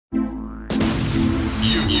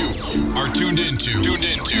are tuned into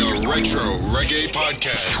a Retro Reggae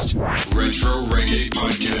Podcast. Retro Reggae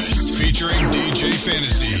Podcast. Featuring DJ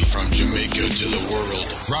Fantasy from Jamaica to the world.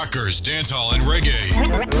 Rockers, dancehall, and reggae.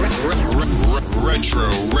 Retro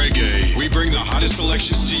Reggae. We bring the hottest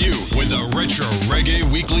selections to you with a Retro Reggae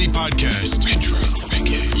Weekly Podcast. Retro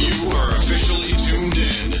Reggae. You are officially tuned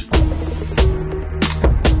in.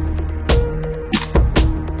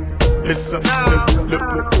 Listen now.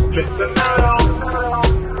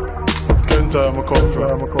 Can't tell me come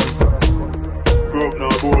from. Grew up now,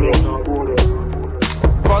 border.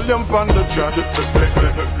 Volume on the track.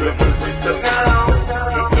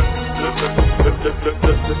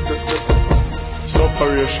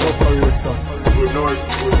 Sufferation.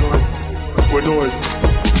 We know it.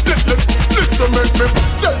 Listen, make me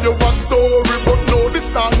tell you a story, but no, this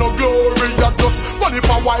not no glory. I just money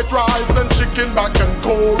for white rice and chicken back and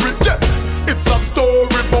curry. Yeah, it's a story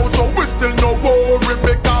about how we still no worry,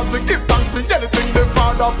 because we give thanks for anything the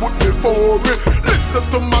Father put before it. Listen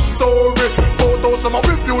to my story, about how some of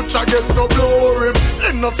the future get so blurry.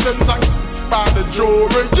 Innocent and by the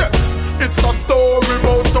jury. Yeah, it's a story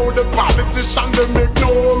about how the politicians them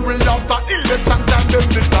ignore it. After election time them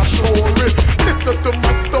did not show it. Listen to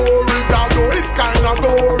my story, although it kinda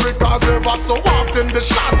gory, cause ever so often the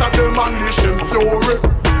shot of them unleash them fury.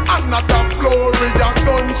 And not a flurry, a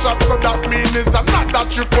gunshot, so that mean is another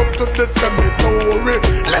trip up to the cemetery.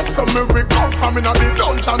 Listen me, we come from in the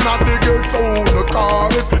dungeon and the ghetto, no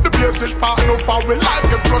call it. The basic part no for we life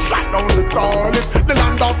get flush right down the toilet. The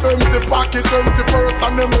land of empty pocket, empty purse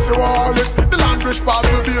and empty wallet. The land rich part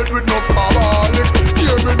will be with no carbolic.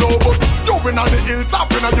 Hear me now, but you in on the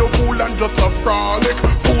hilltop, in your cool and just a frolic.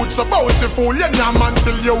 Food so bountiful, you yam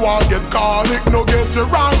until you all get colic. No get you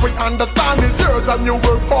wrong, we understand it's yours and you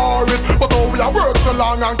work for it. But how we a work so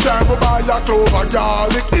long and can't go buy a clove or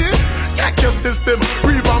garlic. Take your system,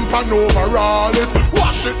 revamp and overhaul it.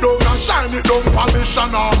 Wash it down and shine it down, polish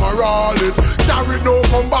and armor all it. Carry it down,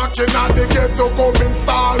 come back in and they get to come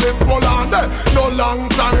install it. Pull on there, no long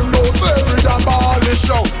time, no slavery abolish.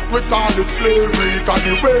 Yo, we call it slavery, cause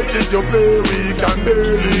the wages you pay week and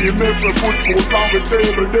daily. Make me put food on the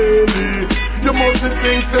table daily. You mustn't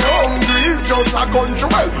think say hungry is just a country.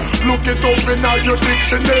 Well, look it up in your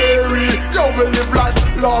dictionary. You will live like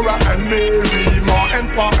Laura and Mary, Ma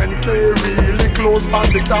and Pa and Carey. Live close by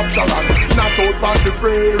the capture and not out by the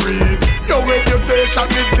prairie. Your education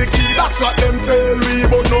is the key, that's what them tell me.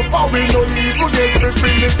 But no for we no evil get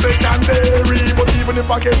free in the secondary. But even if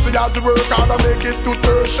I get the hard to work hard and make it to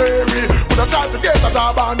tertiary, would I try to get a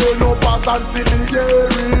job and they no pass and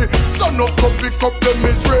ancillary. So enough to pick up them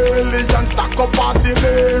Israeli and stack up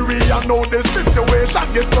artillery. I know the situation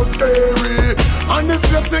gets so scary. And if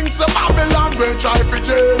you think some Babylon will try for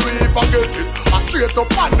jail we, forget it, I straight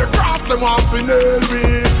up on the cross them want to nail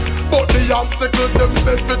me. But the obstacles them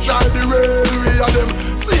set for try the railway. And them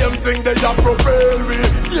same thing they a propel we.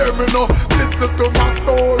 Hear me now, listen to my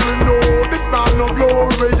story. No, this not no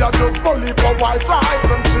glory. I just fully for white rice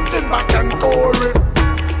and chicken back and curry.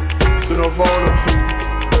 So no follow.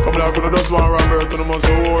 Come like with just one Robert and I must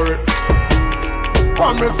worry.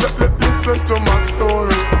 One me say, listen to my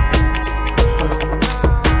story.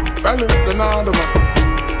 Well, listen all the man.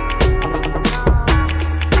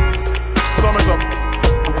 Sum it up.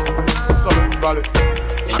 Sum it, valid.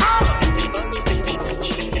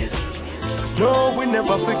 No, we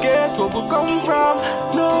never forget where we come from.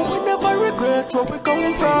 No, we never regret where we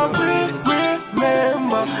come from. We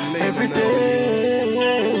remember every day.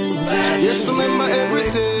 Yes, remember every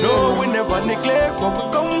day. No, we never neglect where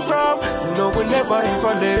we come from. No, we never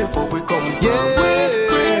ever leave where we come from. We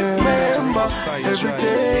remember every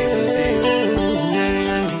day.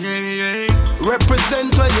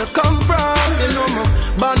 Represent where you come from. You know me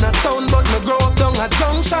born a town but me grow up down a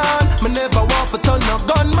junction. Me never want to turn a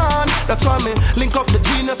gunman. That's why me link up the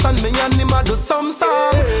genius and me and him a do some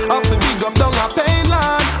song. Off a big up down a pain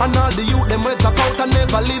land. And all the youth them we drop out and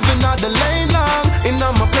never live in the lane long. In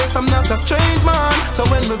my place I'm not a strange man. So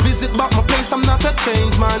when me visit back my place I'm not a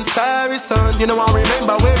change man. Sorry son, you know I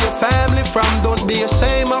remember where your family from. Don't be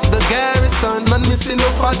ashamed of the garrison. Man missing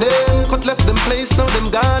up for them. Could left them place now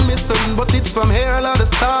them gone missing. But it's from here a lot of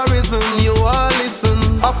stories and you all listen.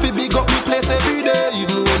 I feel big up me place every day.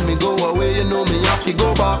 Even when me go away you know me have to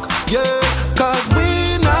go back. Yeah, cause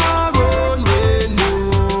we not run way.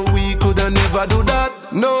 No, we coulda never do that.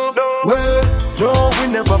 No way. No, we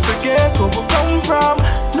never forget where we come from.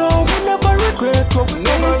 No, we never regret where we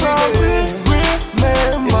come from. We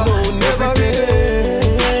remember every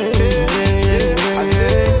day.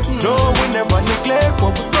 No, we never neglect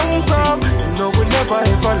where we come from. No, we never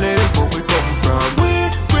ever leave where we come from. We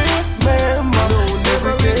remember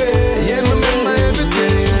every day.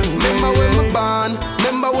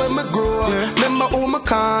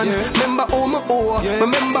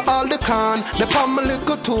 the palm a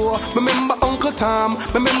little tour. Remember Uncle Tom,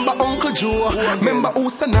 remember Uncle Joe, remember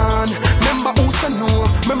Usanan, remember Usano,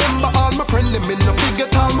 remember all my friends, them in the figure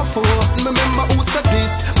all my four. Remember Usa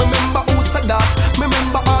this, remember Usa that,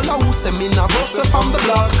 remember all the Usa me na rustle from the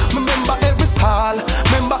block. Remember every stall,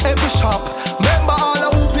 remember every shop, remember all the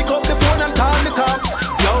who pick up the phone and call the cops.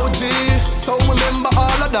 Yo G, so remember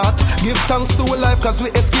all of that. Give thanks to our life cause we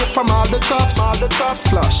escape from all the traps.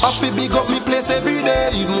 Splash. I feel big up me place every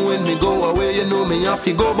day. Even when me go away, you know me have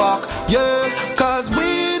to go back. Yeah, cause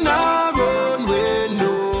we not run away,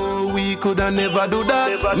 no. We coulda never do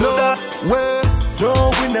that, way.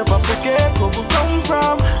 No, we never forget where we come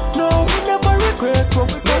from. No, we never regret where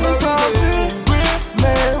we come from. We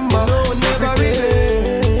remember every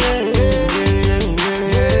day.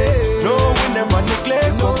 No, we never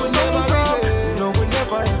neglect where we come from. No, we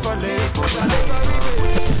never ever late.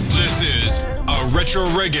 This is a Retro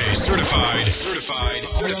Reggae certified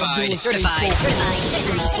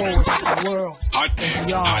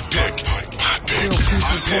hot pick.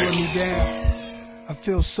 Pulling me down. I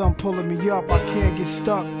feel some pulling me up. I can't get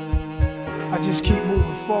stuck. I just keep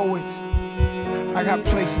moving forward. I got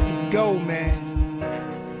places to go, man.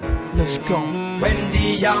 Let's go. When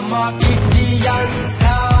the Yamakitians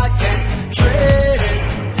start get trading,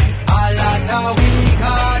 a lot of weak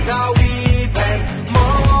heart are weeping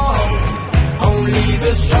more. Only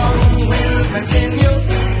the strong will continue.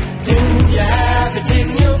 Do you have it in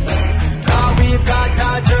you? Cause we've got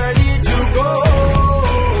a journey to go.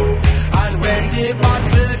 And when the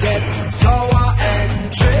battle gets sour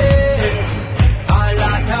and trade, a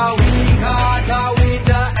lot of weak heart are with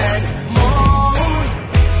the end more.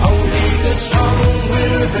 Only the strong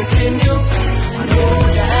will continue. I know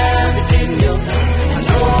you have it in you. I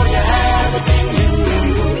know you have it in you.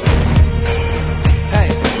 Hey,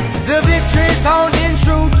 the victory is found in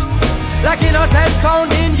truth, like innocence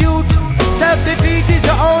found in youth. Self-defeat is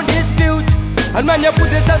your own dispute, and when you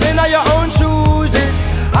put yourself in your own shoes, it's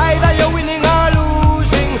either you're winning or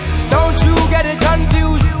losing. Don't you get it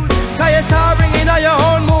confused, cause you're starring in your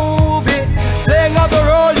own movie, playing out the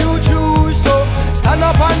role you choose. So stand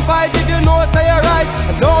up and fight if you know say you're right,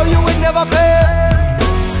 and know you will never fail.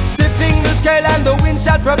 Tipping the scale and the wind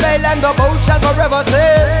shall prevail and the boat shall forever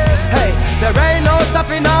sail. Hey, there ain't no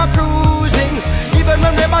stopping or cruising, even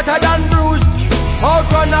when we're battered and bruised.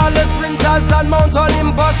 Outrun all the sprinters and Mount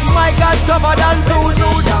Olympus, my God, tougher than Zeus.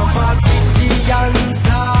 Yamakitians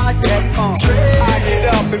start get trading. I get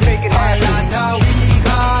up and make it happen. A lot of weak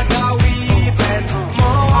heart are weeping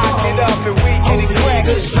more. I get up and we get it cracked.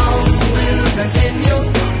 The strong will continue.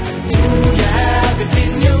 Do you have it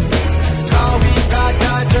in you? Cause we've got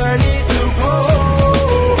a journey to go.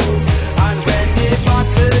 And when the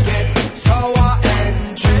battle gets sour and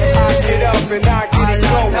trade, I get up and I get it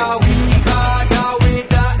going. A lot of weak heart are with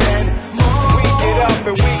the end more. We get up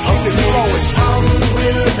and we keep it going. The strong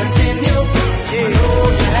will continue. I know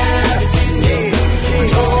you have it in you. I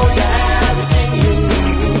know you have it in you.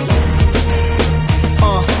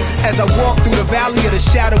 As I walk through the valley of the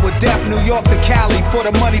shadow of death, New York to Cali, for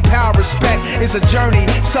the money, power, respect is a journey.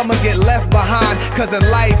 Some get left behind, cause in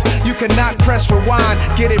life you cannot press rewind.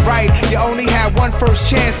 Get it right, you only have one first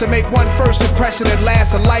chance to make one first impression that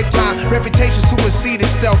lasts a lifetime. Reputation supersedes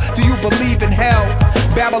itself. Do you believe in hell?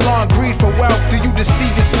 Babylon, greed for wealth. Do you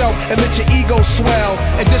deceive yourself and let your ego swell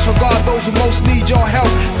and disregard those who most need your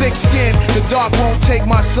help? Thick skin, the dark won't take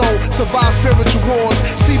my soul. Survive spiritual wars,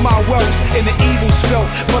 see my wealth in the evil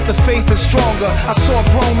felt, but the faith is stronger. I saw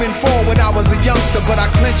grown men fall when I was a youngster, but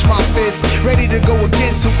I clenched my fist, ready to go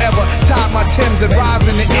against whoever tied my Timbs and rise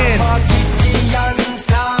in the end. I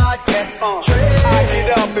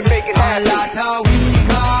get up and make it happen. A lot of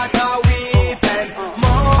weak heart are weeping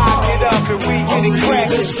more. I get up and we get it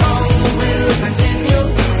cracked. The strong will continue.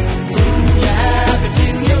 Do you have it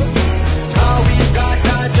in you? Cause we've got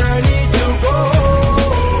a journey to go.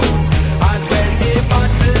 And when the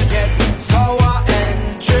battle gets sour and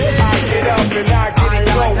trade, I get up and I get it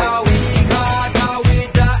going. A lot of weak heart are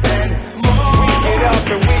with the end more. We get up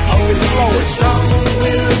and we keep it going. The strong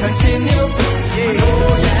will continue. I know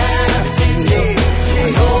you have it in you. I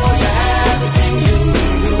know you have it in you.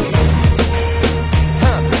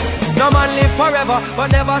 No man live forever, but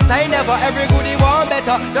never say never. Every goodie want better.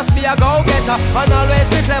 better. Just be a go-getter and always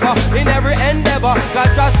be clever in every endeavor.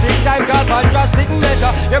 Cause drastic time call for drastic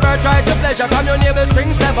measure. You better try to pleasure from your navel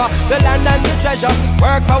string sever. The land and the treasure.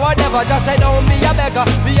 Work for whatever, just say don't be a beggar.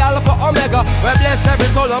 The Alpha Omega, we bless every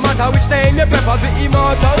soul no matter which name you prefer. The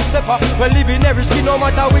immortal stepper, we live in every skin no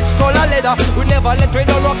matter which color leather. We never let we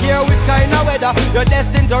down, no care which kind of weather. You're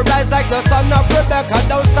destined to rise like the son of Rebecca.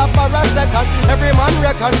 Don't stop for a second, every man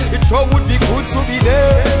reckon it sure would be good to be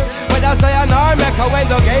there. Whether Zion or Mecca, when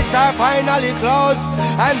the gates are finally closed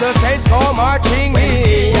and the saints go marching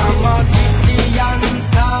in.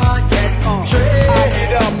 Add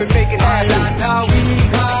it up and make it happen. We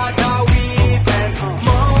got a weekend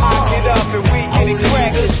more. Add it up and we get it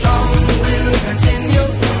cracked. The strong will continue.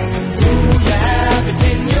 Do you have it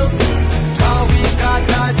in you? Now we got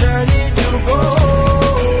a journey to go.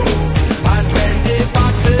 And when the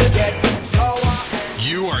battle gets sour.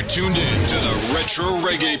 You are tuned in to the Retro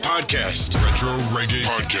Reggae Podcast. Retro Reggae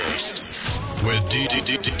Podcast with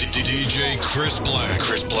DJ Chris Black.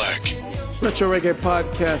 Chris Black. Retro Reggae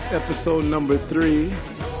Podcast, episode number 3.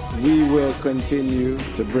 We will continue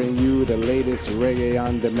to bring you the latest reggae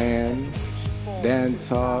on demand,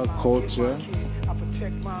 dancehall culture.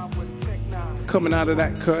 Coming out of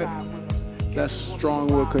that cut, that strong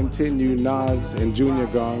will continue. Nas and Junior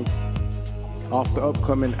Gong off the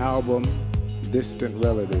upcoming album, Distant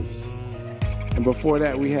Relatives. And before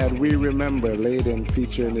that, we had We Remember, Layden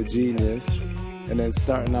featuring The Genius. And then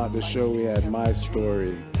starting out the show, we had My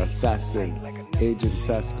Story, Assassin, Agent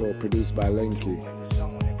Sasko, produced by Lenky.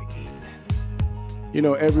 You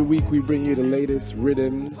know, every week we bring you the latest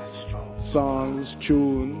rhythms, songs,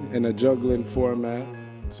 tune in a juggling format.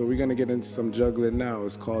 So we're going to get into some juggling now.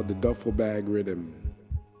 It's called the Duffel Bag Rhythm,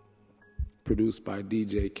 produced by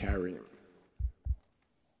DJ Karim.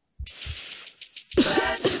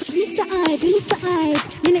 It's a hype.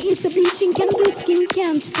 You know, it's a bleaching can do skin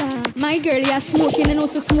cancer. My girl, you're smoking and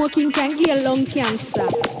also smoking can give lung cancer.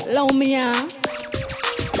 Allow me, yeah.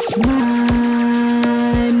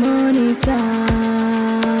 My monitor,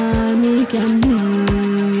 me can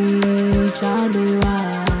bleach all the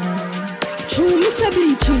while. True, Mr.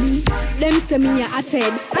 Bleaching. Them say me a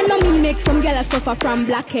head. I know me make some gyal suffer from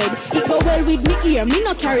blackhead. It go well with me ear, me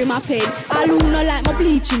no carry my ped. All who no like my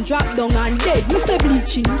bleaching, drop down and dead. Me say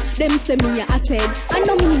bleaching, them say me a head. I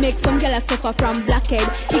know me make some gyal suffer from blackhead.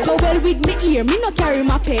 It go well with me ear, me no carry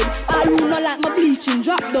my ped. All who no like my bleaching,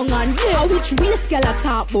 drop down and dead. Which waist gyal a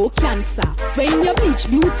talk about cancer? When you bleach,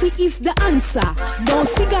 beauty is the answer. Don't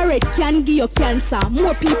cigarette can give you cancer.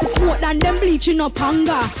 More people smoke than them bleaching up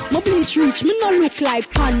hunger. My bleach reach, me no look like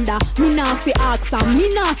panda. Me nah fi ask and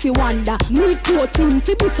me nah fi wonder. Me coating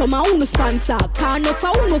fi be some a unu sponsor. Can't no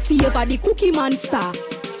for unu favor the Cookie Monster.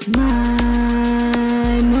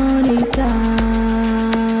 My monitor,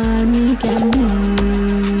 me can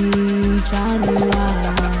bleach all the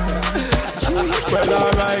while. Well,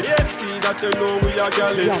 alright, see that you know we are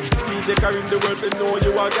gallus. DJ Karim the world, they know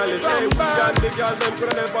you are gallus. Hey, we got the girls, them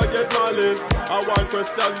could never get malice. I want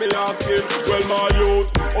question me asking, well, my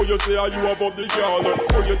youth, oh, you say you above the girl?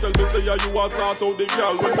 Oh, you tell me say you are sort out the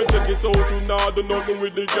girl. When me check it out, you now do nothing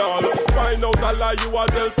with the girl. Find out a lie, you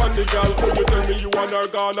are help on the girl. Oh, you tell me you want her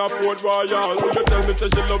gonna Port Royal. Oh, you tell me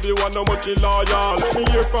say she love you and how much she loyal. Me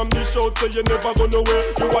hear from the show, say you never go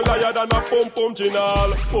nowhere. You are liar than a pum-pum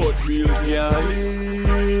chinal. But real girl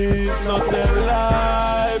is not a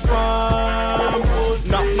life on pussy.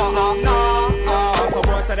 No.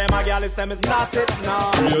 Someone say them a girl is them is not it,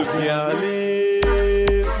 no. Real girl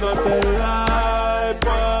is not a life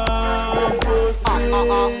on pussy.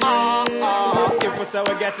 If we say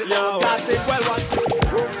we get it now, that's it, well, what?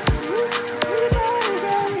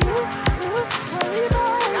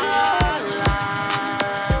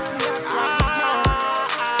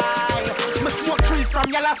 From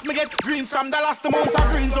your last, me get greens from the last amount of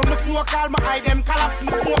greens. On the smoke, all my eye them collapse. Me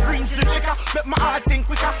smoke greens, drink liquor, make my heart think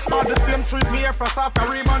quicker. All the same trees, me here for soft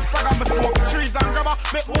every month struggle. Me smoke trees and grabber,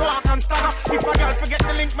 make me walk and stagger. If a girl forget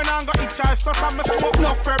the link, me now go itch or stuff. And me smoke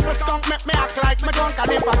no purple skunk, make me act like me drunk.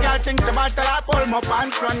 And if a girl think she bad, tell her pull my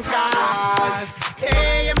pants run cars.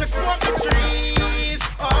 Hey, me smoke the trees.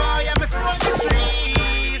 Oh, yeah, me smoke the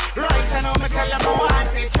trees. Right, I know me tell you me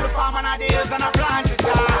want it. The farm and the hills and I plant it.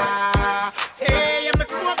 Hey, yeah, me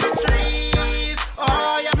smoke the trees.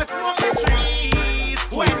 Oh, yeah, me smoke the trees.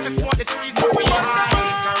 When me smoke the trees, me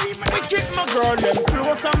high. We keep my girl them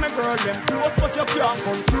close and my girl them close, but you can't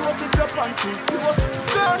come close if your pants too close.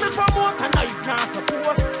 Girl, me promote a knife now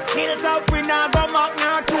suppose. Hilltop we nah go mark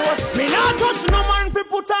nah toast. Me nah touch no man fi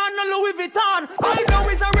put on no Louis Vuitton. I know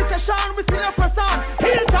it's a recession, we still a press on.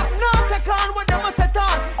 Hilltop nah take on what them a set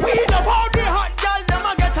on. We love how the hot girl them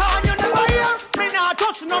a get on. You never hear me nah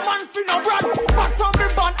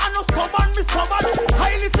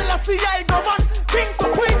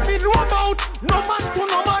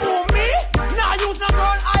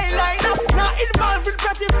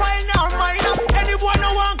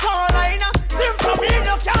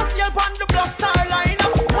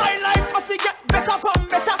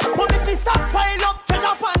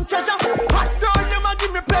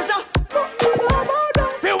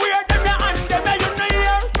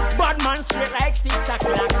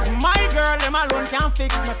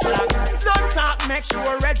clock. Don't talk, make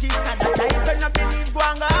sure register that. I even not believe go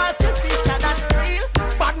and go ask your sister that's real.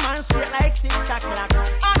 Bad man straight like 6 o'clock.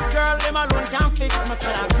 Hot girl, them alone can fix my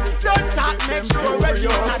clock. Don't talk, make sure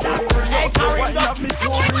register that. Hey, carry up me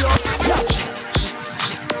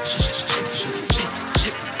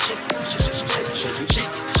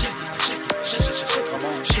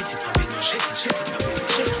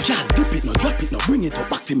Y'all dip it, no drop it, no bring it up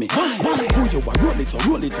back for me. Why? Who you are roll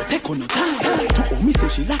it, so take on no time. To owe me say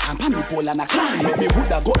she like and pan the pole and a climb. Make me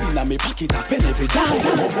woulda go in and me pocket and spend every dime.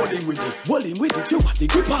 Go bowling with it, you have the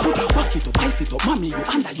gripper. Back it up, ice it up, mommy, you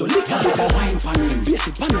under your liquor. Get a wine pan him, base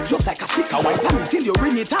it pan him just like a sticker. Wine pan it till you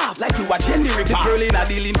ring it off like you a Jenny Ripper. The girl in a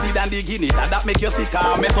dealing feed and the guinea, that make you sicker.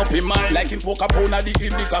 Mess up in mind like in poker pound of the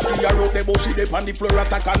indica. See her out the bush, she dip on the floor,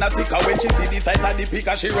 attack and a ticker. When she see the sight of the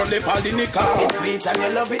picker, she run left all the nicker. It's sweet and you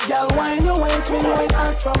love it, girl. Wine your waist, me know it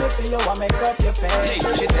hard from it for you. I make up your face.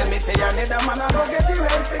 She tell me say you need a man, I go get it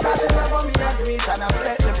right because she love how me a greet and I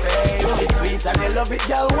flat the pace. It's sweet and you love it,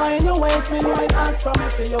 girl. Wine your waist, me know it hard from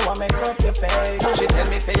it for you. I make up your face. She tell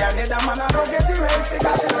me say you need a man, I go get it right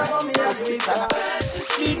because she love how me a greet and I.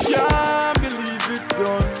 Me can't believe it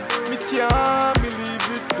done. Me can't believe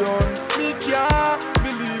it done. Me can't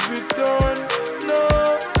believe it done. No,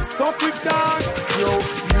 so quick down. Yo,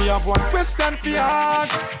 me have one question for you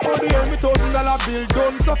ask. How the hell me $1,000 bill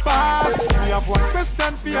done so fast? Me have one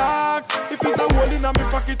question for you ask. If it's a hole in my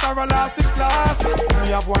pocket or a loss in class. Me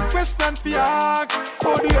have one question for you ask.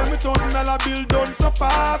 How the hell me $1,000 bill done so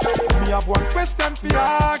fast? Me have one question for you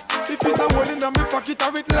ask. If it's a hole in my pocket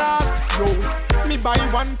or it last. Yo, me buy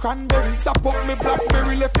one cranberry, tap up me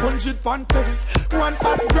blackberry, left 100 panterry. One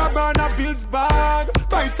hot grabber and a Bill's bag.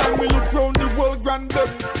 By time me look round the world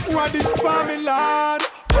grandbaby. What is for me, Lord?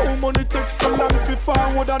 How money takes so long for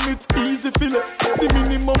forward and it's easy for it. The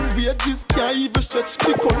minimum wages can't even stretch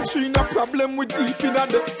the country in a problem with deep in a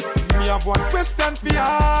debt. Me have one question for you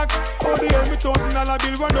ask. How the hell me $1,000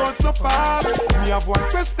 bill run out so fast? Me have one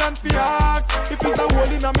question for you ask. If it's a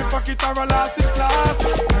hole in my pocket or a loss in class.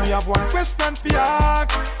 Me have one question for you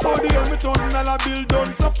ask. How the hell me $1,000 bill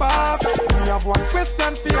done so fast? Me have one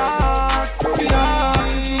question for you ask.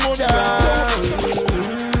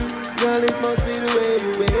 Girl, it must be the way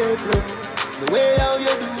you wear clothes, the way how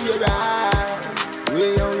you do your eyes, the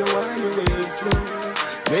way how you wind your waist slow.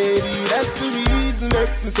 Maybe that's the reason make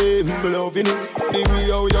me say I'm loving it. The way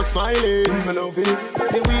how you're smiling, I'm loving it.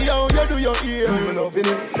 The way how you do your ear, I'm loving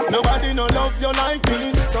it. Nobody no love you like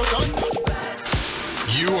me, so don't.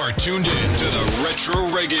 You are tuned in to the Retro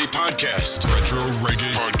Reggae Podcast. Retro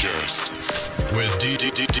Reggae Podcast with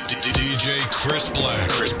DJ Chris Black.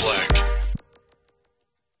 Chris Black.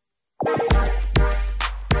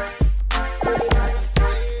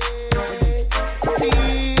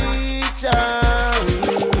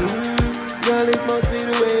 Girl, it must be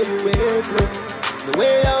the way you wear clothes, the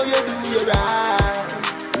way how you do your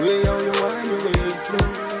eyes, the way how you wind your waist slow.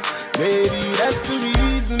 Maybe that's the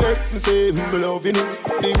reason make me say I'm loving it.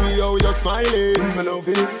 The way how you're smiling, I'm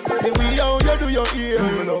loving it. The way how you do your ear,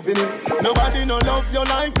 I'm loving it. Nobody no love you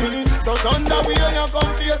like me, so turn the way you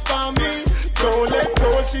come face for me. Don't let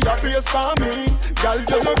go, she a praise for me. Girl,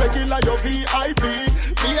 you no regular, you VIP.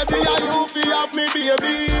 Baby, are you feel have me,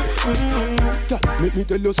 baby? Girl, make me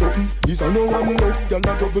tell you something. This a no one love, girl, a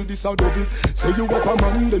double, this a double. Say you have a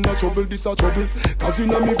man, then a trouble, this a trouble. Cause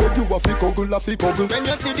in a me bed, you a fi kuggle, a fi kuggle. When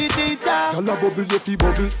you see the teacher, girl, a bubble, you fi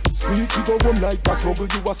bubble. Squeeze, you go home like a smuggle,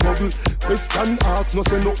 you a smuggle. Question ask, no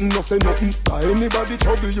say nothing, no say nothing. Cause anybody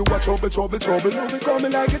trouble, you a trouble, trouble, trouble. Now we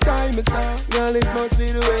coming like a time, sir. Girl, it must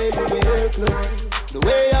be the way you wear clothes, the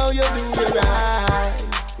way how you do your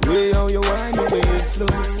eyes, the way how you wind your waist slow.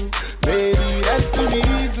 Maybe that's the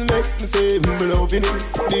reason make me say I'm loving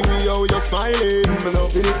it. The way how you're smiling, I'm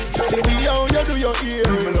loving it. The way how you do your ear,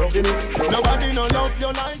 I'm loving it. Nobody no love you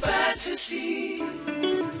like fantasy.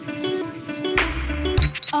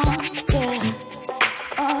 Oh yeah,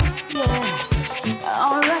 oh yeah,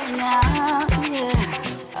 alright now, yeah,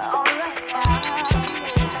 alright now.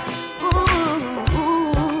 Ooh,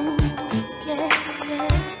 yeah,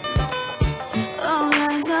 yeah,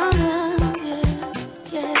 alright now, yeah.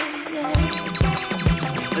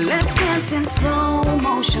 Let's dance in slow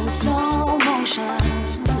motion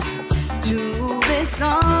to this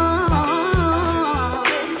song.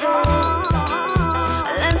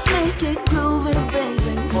 Let's make it groovy,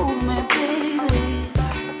 baby, move me, baby,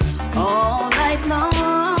 all night long.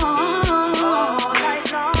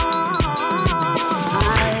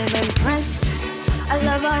 I'm impressed, I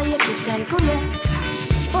love how you kiss and caress.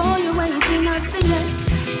 Oh, you're waiting at the net,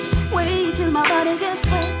 wait till my body gets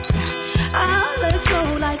wet. Let's go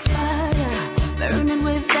like fire, burning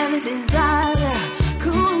with every desire.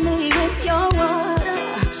 cool me with your water.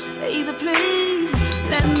 Baby, please,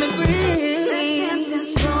 let me breathe. Let's dance in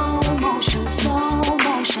slow motion,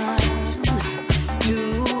 to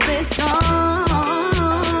this song.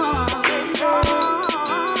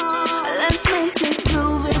 Let's make it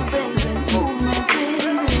groovy, baby, move me,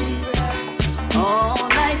 baby, all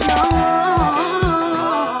night long.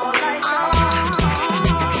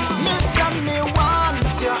 Mister, me want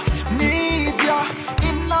you, need you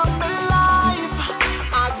in my life.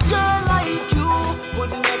 A girl like you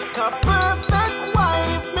would make a perfect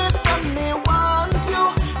wife. Mister, me want you,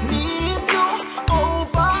 need you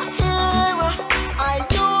over here. I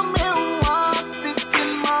do me want sit in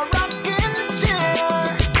my rocking chair.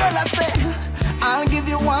 Girl, I say I'll give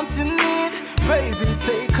you what you need. Baby,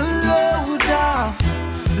 take a load off.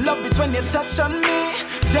 Love it when you touch on me.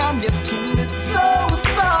 Damn, your skin is so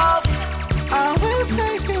soft. I will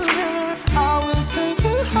take you there, I will take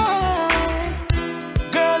you high.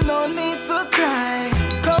 Girl, no need to cry.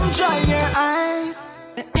 Come dry your eyes.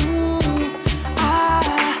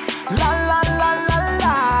 La la la la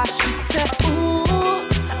la. She said, ooh,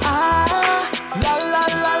 la la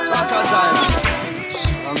la la la.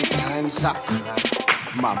 Sometimes I cry.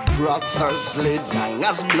 My brothers lay dying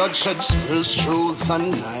as bloodshed spills through the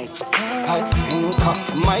night. I think of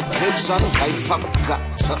my kids and life. I've got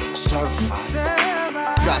to survive.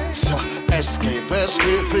 Got to escape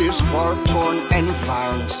these war-torn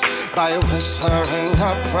environs by whispering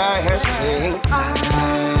a prayer, saying,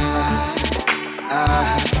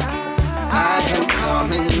 I am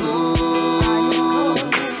coming home.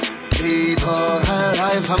 People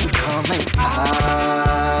alive, I'm coming.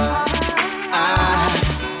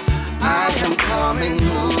 I am coming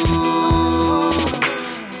home.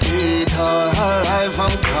 Dead or alive,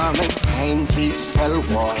 I'm coming. Behind these cell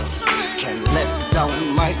walls can let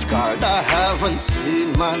down my guard. I haven't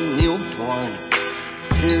seen my newborn.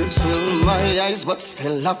 Tears fill my eyes, but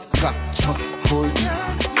still I've got to hold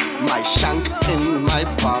on. My shank in my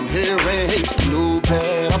palm, here ain't blue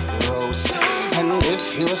bed of rose. And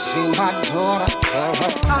if you see my daughter, tell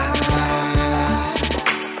her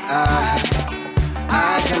I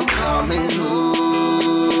am coming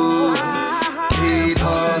home. Dead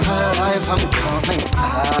or alive, I'm coming.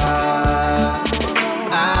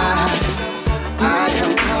 I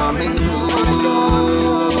am coming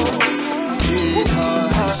home. Dead or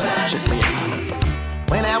alive.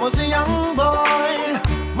 When I was a young boy,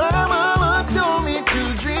 my mama told me to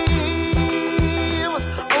dream.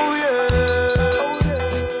 Oh yeah.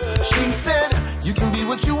 She said you can be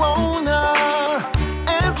what you wanna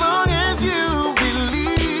as long as you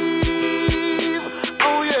believe.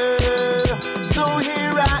 Oh yeah. So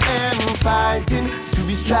here I am fighting to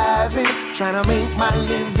be striving, trying to make my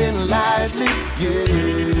living lively. Yeah.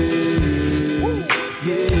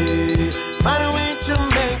 Find a way to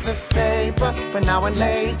make this paper for now and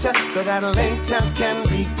later, so that later can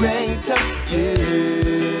be greater. Yeah.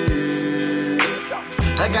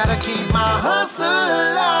 I gotta keep my hustle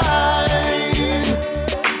alive.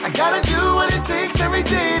 I gotta do what it takes every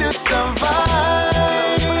day to survive.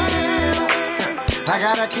 I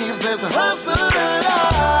gotta keep this hustle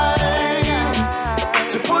alive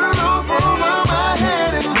to put a roof over my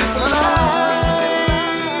head in this life.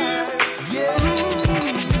 Yeah.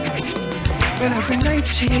 Well, every night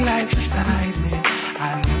she lies beside me,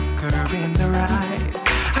 I look her in her eyes.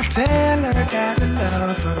 I tell her that I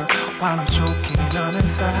love her while I'm choking on her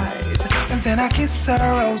thighs. And then I kiss her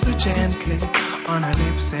oh so gently on her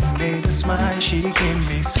lips and made her smile. She gave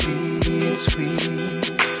me sweet,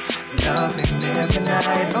 sweet loving every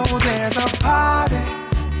night. Oh, there's a party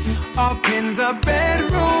up in the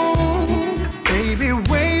bedroom. Baby,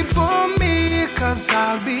 wait for me, 'cause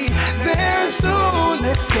I'll be there soon.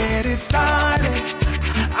 Let's get it started.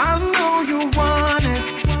 I know you want it,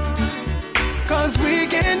 'cause we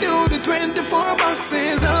can do the 24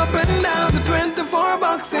 boxes up and down the 24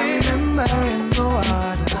 boxes. Remember in the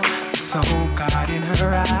water, so God in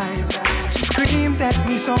her eyes. She screamed at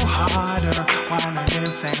me so harder while her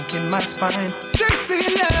nails sank in my spine. Sexy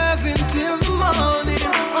love until the morning,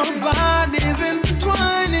 our bodies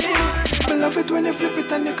intertwining. I love it when you flip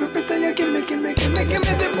it and you grip it and you give me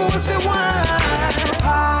the pussy wine.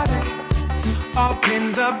 Party up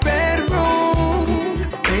in the bedroom.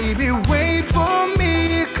 Baby, wait for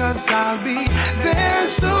me, 'cause I'll be there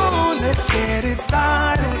soon. Let's get it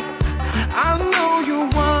started. I know you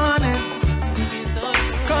want it,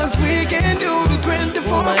 'cause we can do the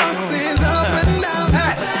 24 boxes up and down.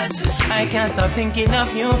 I can't stop thinking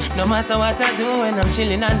of you, no matter what I do. When I'm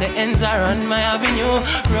chilling on the ends or on my avenue,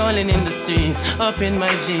 rolling in the streets, up in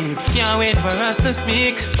my Jeep. Can't wait for us to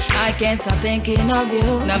speak. I can't stop thinking of you.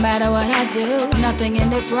 No matter what I do, nothing in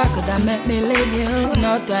this world could have make me leave you.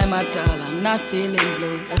 No time at all, I'm not feeling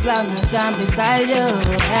blue as long as I'm beside you.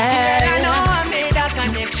 Hey. I know I made a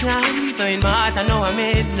connection, so in my heart I know I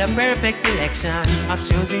made the perfect selection. I've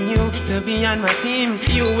chosen you to be on my team.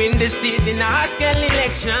 You win the seat in a Haskell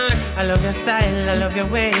election. I love your style, I love your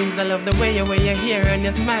ways, I love the way you wear your hair and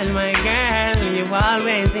your smile, my girl. You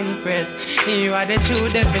always impress. You are the true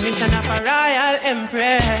definition of a royal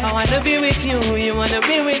empress. I wanna be with you, you wanna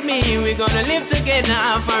be with me. We're gonna live together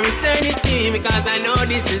for eternity, because I know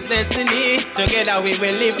this is destiny. Together we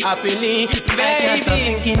will live happily, baby. I can't stop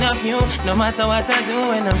thinking of you, no matter what I do.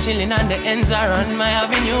 When I'm chilling on the ends or on my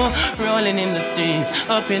avenue, rolling in the streets,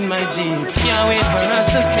 up in my Jeep. Can't wait for us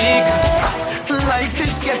to speak. Life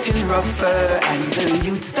is getting rougher, and the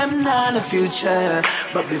youths them not the future.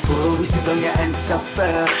 But before we sit on your and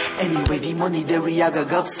suffer, anyway the money that we are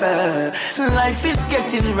go for. Life is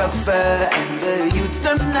getting rougher, and the youths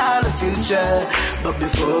them not the future. But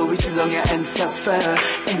before we sit on your and suffer,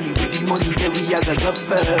 anyway the money that we are go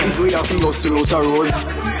for. If we have to hustle out a road,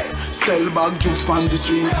 sell bag juice on the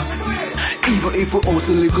street, even if we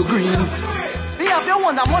hustle little greens. You have your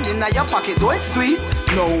wonder money in your pocket, though it's sweet.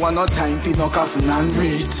 No one no time for no coffin and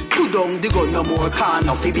read. Put down the gun, no more can.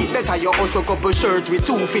 No fi be better, you also couple shirts with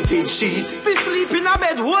 2 fitted sheets. Fi sleep in a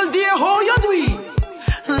bed all day, how you do it?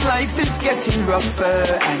 Life is getting rougher,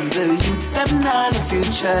 and the youths them not the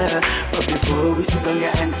future. But before we sit on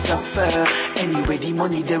your and suffer, anyway the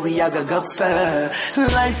money that we are go for.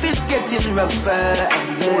 Life is getting rougher,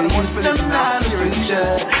 and the youths them not the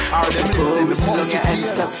future. Before we sit on your and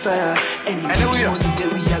suffer, anyway the money that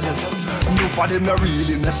we are go for. No for them not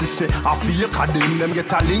really necessary. I feel them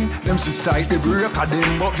get a link, them sit tight the break of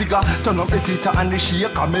them. But we got turn up the theater and the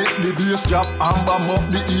shake and make the bass drop and bam up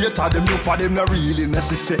the eater. Them no for them not really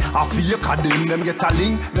necessary. I feel them get a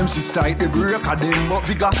link, them sit tight the break of them. But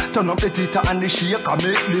we got turn up the theater and the shake and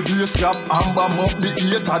make the bass drop and bam up the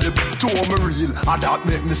eater. Them two me real, and that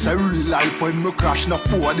make me say real life. When me crash no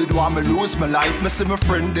four, did want me lose my life. Me see my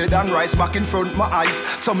friend dead and rise back in front my eyes.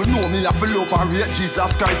 So me know me have to love and rate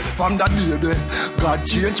Jesus Christ. From that God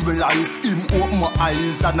changed my life, Him open my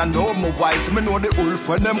eyes, and I know my wise. Me know the wolf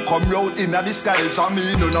when them come round in the skies. I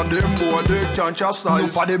mean none of them boy they can't trust us. No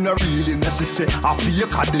for them not really necessary. I fake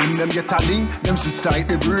of them get a link, them sit tight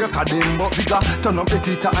the break of them. But we got turn up the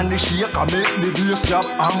theater and the shake and make the bass drop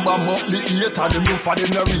and bam up the eater. Them no for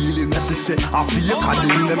them not really necessary. I fake of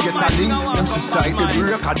them get a link, them sit tight the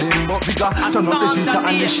break of them. But we got turn up the theater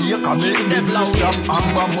and the shake and make the bass drop and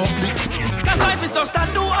bam up the. Cause life is just a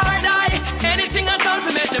do or die. Anything at all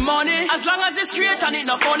to make the money. As long as it's straight and it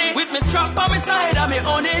not funny. With me strap on my side and me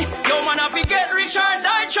honey. Don't wanna be get rich or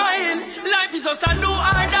die trying. Life is just a do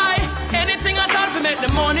or die. Anything at all to make the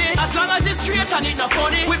money. As long as it's straight and it not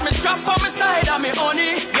funny. With me strap on my side and me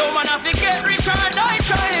honey. Don't wanna be get rich or die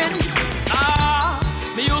trying.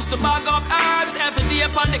 Me used to bag up herbs. Every day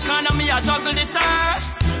upon the corner me I juggle the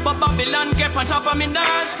turfs. But Babylon get on top of me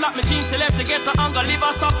nerves. Flap me jeans left to get the hunger live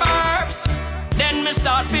a suburbs. Then me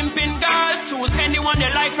start pimping girls. Choose anyone they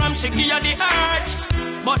like from she give you the urge.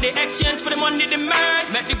 But the exchange for the money the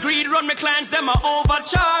merge. Make the greed run me clients them a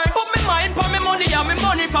overcharge. Put me mind for me money and me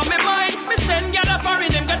money for me mind. Me send gal a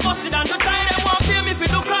foreign them get busted and to tie. Them won't pay me for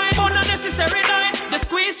do crime. Unnecessary line. The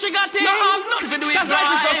squeeze she got in. No have nothing to do with. Cause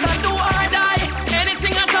life is just a do or die.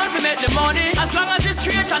 Anything I can for make the money. As long as it's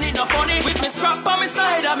straight and it not funny. With me strap on my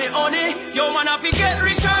side and me honey. Yo man have to get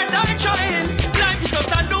rich or die trying. Life is just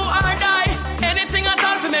a do or die. Anything at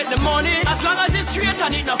all to make the money. As long as it's straight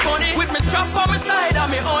and it not funny. With me strap on my side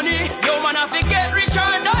and me honey. Yo man have to get rich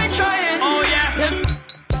or die trying. Oh yeah.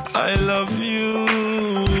 I love you.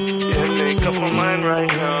 Can't make up my mind right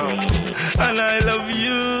now. And I love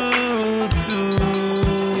you too.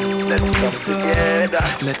 Let's come together.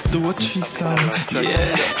 Let's do a threesome.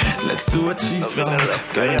 Yeah. Let's do a threesome.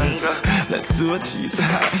 Let's do a threesome.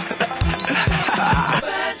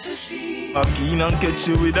 I keen and catch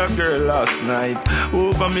you with a girl last night.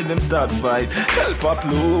 Over me them start fight. Help up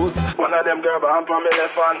close. One of them grab on me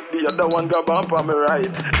left hand, the other one grab on me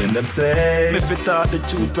right. Then them say, if it taught the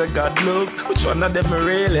truth where God look, which one of them me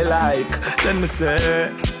really like? Then me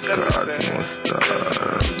say, God must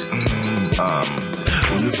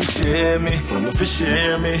Wanna fi share me, wanna fi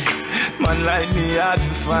share me. Man like me hard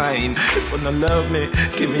to find. If you don't love me,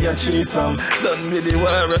 give me a threesome. Done with the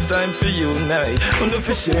war, a time for you night. Wanna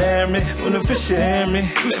fi share me, wanna fi share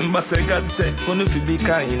me. Remember say God said, wanna fi be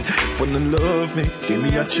kind. If you don't love me, give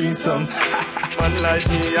me a threesome. Man like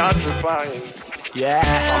me hard to find. Yeah.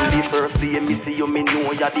 On the first day, me see you, me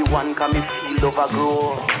know you're the one, cause me feel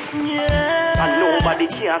overgrown. Yeah. And nobody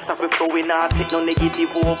can stop me flowing. I take no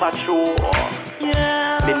negative overthrow.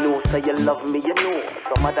 Yeah. Me know say you love me, you know.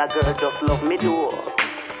 Some other girl just love me too.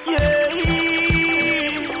 Yeah.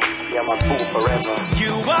 Yeah, my fool forever.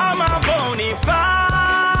 You are my bonafide,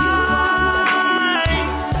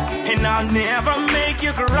 and I'll never make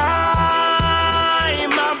you cry,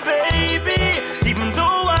 my baby. Even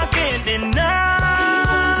though I can't deny,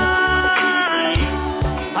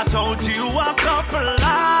 I told you a couple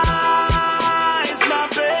lies, my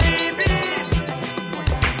baby.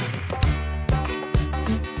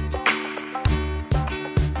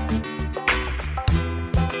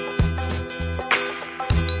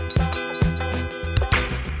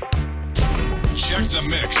 Check the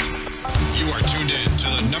mix. You are tuned in to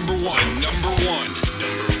the number one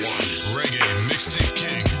reggae mixtape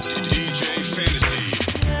king, DJ Fantasy.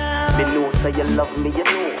 Me know say you love me, you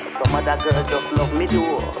know. Some other girl just love me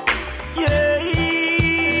too. Yeah.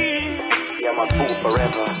 Yeah, my fool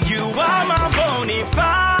forever. You are my bonafide,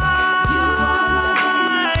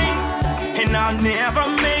 and I'll never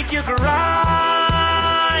make you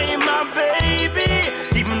cry, my baby.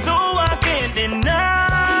 Even though I can't deny,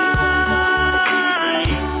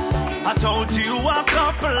 I told you a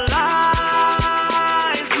couple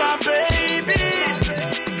lies, my baby.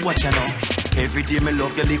 Watch out now. Every day me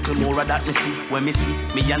love you little more that me see. When me see,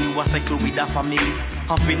 me and you a cycle with a family.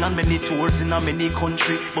 I've been on many tours in a many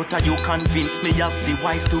country, but are you convinced me as the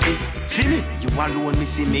wife to be? Feel me? You alone me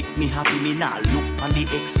see make me happy. Me nah look on the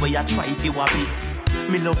ex where you try if you happy.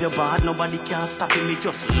 Me love you bad, nobody can stop me. Me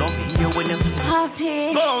just love you when you see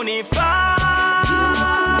Happy bonafide,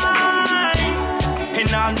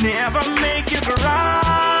 and I'll never make you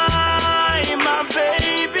cry, my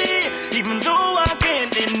baby. Even though I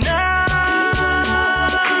can't deny,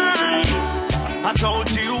 I told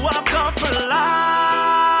you a couple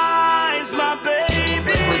lies, my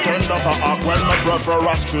baby. Pretenders are act well, me prefer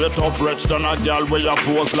a straight up rich than a girl where you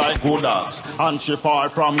pose like Gooders, and she far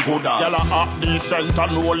from Gooders. Girl a act decent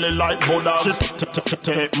and holy like Buddha. She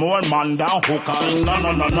take more man than hookers. Sing no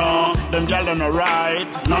no no no, them girl in the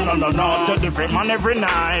right. No no no no, to different man every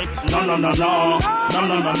night. No no no no, no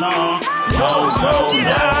no no no. No, no, no.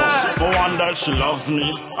 No wonder she loves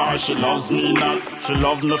me, or she loves me not. She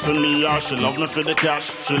loves me for me, or she loves me for the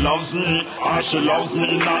cash. She loves me, or she loves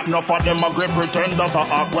me not. Enough of them a great pretenders are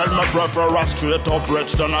act well. Me prefer a straight up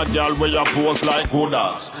rich than a girl where you pose like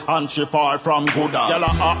Gooders, and she far from Gooders. Girl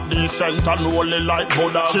a act decent and holy like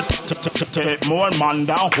Buddha. She take more man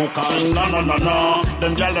than hookers. Sing no no no no,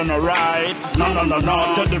 them girl in the right. No no no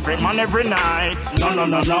no, to different man every night. No no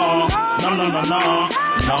no no, no no no no.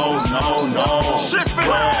 No, no, no. Shift it.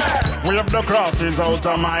 Wave the crosses out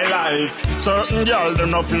of my life. Certain girl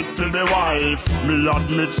them no fit for the wife. Me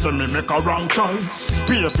admit say me make a wrong choice.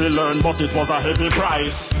 Pay for learn but it was a heavy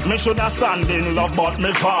price. Me shoulda stand in love but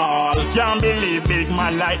me fall. Can't believe big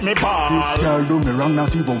man like me Paul. This girl do me wrong,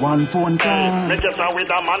 not even one phone call. Me get her with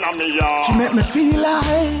a man and me yard. She make me feel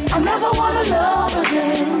like I never wanna love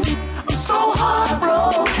again. I'm so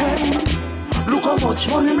heartbroken. look how much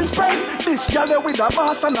money me spend. This girl with a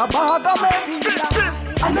boss and a bag of men.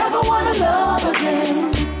 I never wanna love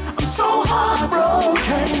again. I'm so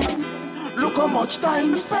heartbroken. Look how much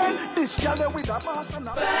time we spend. This girl with a boss and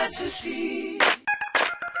a fantasy.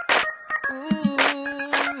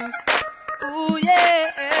 Ooh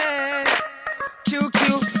yeah. QQ.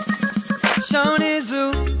 Shawnee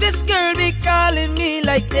Zoo. This girl be calling me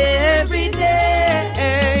like every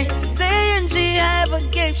day, saying she have a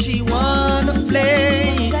game she wanna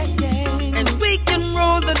play, and we can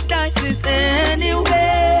roll the dice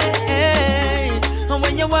anyway. And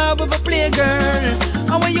when you want with a play girl,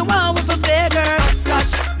 and when you want with a play girl,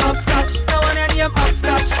 hopscotch, hopscotch. Now on your name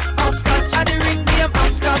hopscotch, hopscotch. At the ring game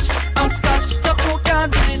hopscotch, hopscotch. So who can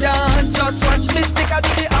do the dance? Just watch me stick at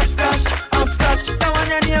the hopscotch, hopscotch. Now on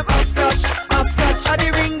your name hopscotch, hopscotch. At the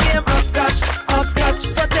ring game hopscotch, hopscotch.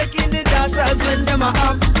 So taking the dancers when them are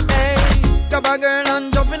up. Hey, grab a girl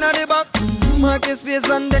and jump in the box. Mark his face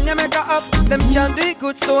and then you make her up. Them can't do it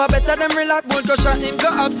good, so I better them relax. Bull go shot him go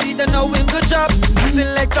up, see them know him good job.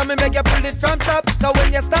 Selector me beg you pull it from top. Cause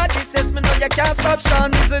when you start this, yes me know you can't stop.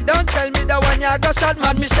 Sean is a don't tell me that one you go shot.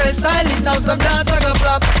 Mad Michelle style it now, some dance I go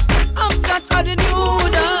flop. I'm scotch at the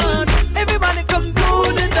new dance. Everybody come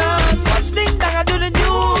do the dance. Watch ding dang I do the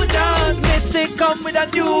new dance. Mistake come with a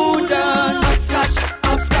new dance. I'm scotch,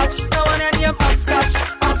 I'm scotch. No one in name I'm scotch,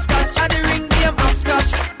 I'm scotch. At the ring game I'm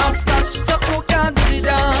scotch, I'm scotch. So who can't do the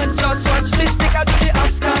dance? Just watch Mistake I do the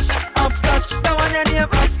I'm scotch, I'm scotch. No one in name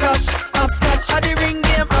I'm scotch, I'm scotch. At the ring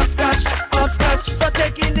game I'm scotch, I'm scotch. So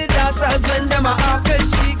taking the dancers when them are off. Cause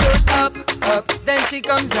she goes up, up, then she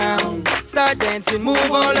comes down. Start dancing,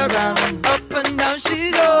 move all around. Up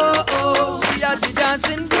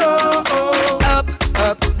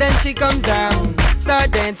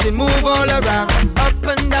she move all around. Up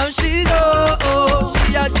and down she go.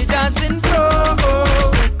 She had the dancing pro.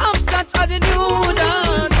 Hopscotch are the new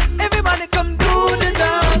dance. Everybody come do the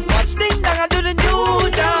dance. Watch Ding Dong do the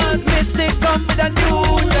new dance. Mystic come with a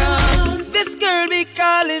new dance. This girl be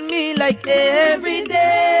calling me like every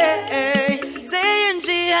day, saying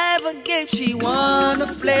she have a game she wanna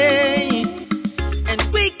play, and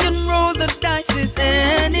we can roll the dice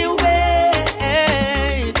anyway.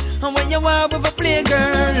 And when you want with a play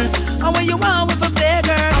girl, and when you want with a play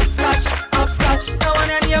girl, hopscotch, hopscotch. No one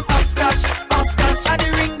any of hopscotch, hopscotch. At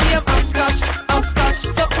the ring game, hopscotch, hopscotch.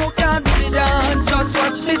 So who can do the dance? Just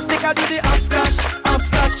watch Mystic I do the hopscotch,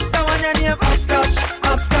 hopscotch. No one any of hopscotch,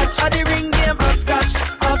 hopscotch. At the ring game, hopscotch,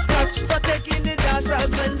 hopscotch. So taking the dance, I'll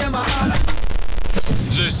send them a holler.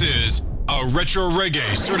 This is a Retro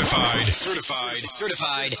Reggae certified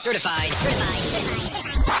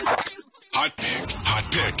hot pick.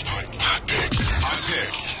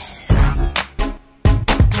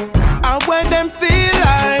 And when them feel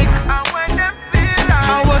like,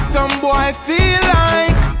 and what some boy feel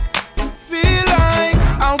like,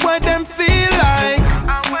 and when them feel like,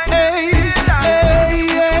 hey,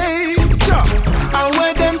 yeah. And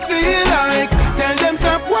when them feel like, tell them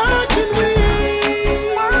stop watching we.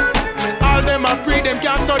 All them are free, them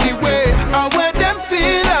can't study way. And when them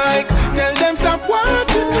feel like, tell them stop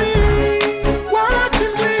watching we.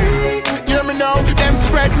 Hear me now, them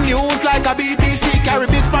spread news like a BBC, carry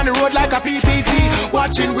this on the road like a PPV,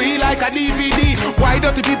 watching we like a DVD. Why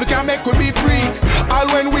don't the people can't make we be free? All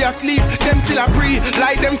when we asleep, them still a pre,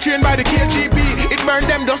 like them trained by the KGB. It burn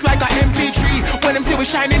them just like a MP3. When them see we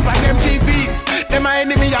shining by them TV, them a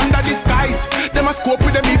enemy under disguise. Them a scope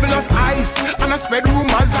with them evilous eyes, and a spread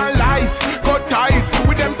rumors and lies. Cut ties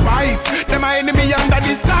with them spies. Them a enemy under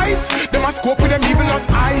disguise. Them a scope with them evilous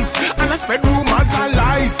eyes, and a spread rumors and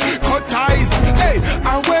lies. Cut ties, hey,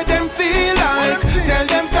 and where them feel like, tell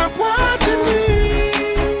them stop watching me.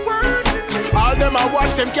 All them a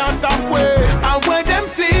watch, them can't stop way. And where them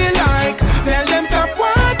feel like, tell them stop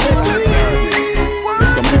watching me.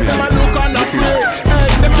 Them a look on the pray.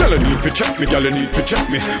 Girl, you need to check me, girl, you need to check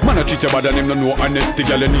me. Man, I treat you bad and him no know honesty.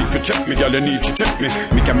 Girl, you need to check me, girl, you need to check me.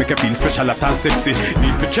 Me can make you feel special and sexy.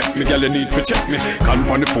 Need to check me, girl, you need to check me. Call me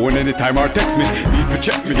on the phone anytime or text me. Need to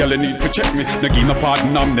check me, girl, you need to check me. No give no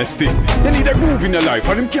pardon, amnesty. You need a groove in your life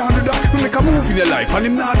and him can't do that. We make a move in your life and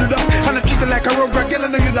him not do that. And I treat you like a rogue girl, I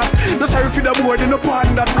know you that. No sorry for the board, you no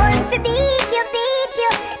pardon that. Oh, if you beat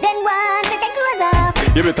you, then want to take clothes off.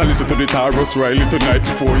 You better listen to the Taurus Riley tonight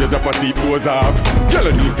before you drop a seat clothes off.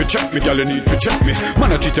 Girl, you need to check me, girl, you need to check me.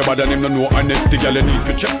 Man, I treat you bad and him no know honesty. Girl, you need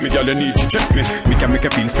to check me, girl, you need to check me. Me can make you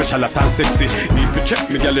feel special and sexy. Need to check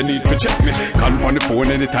me, girl, you need to check me. Call me on the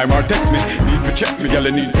phone anytime or text me. Need to check me, girl,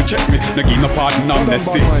 you need to check me. No give no pardon,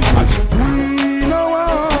 amnesty. We no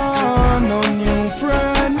want no new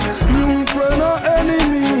friend or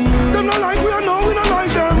enemy. Them not like we are no, we not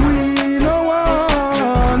like them. We no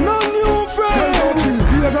want no new friend.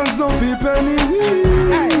 Pagans don't feel penny.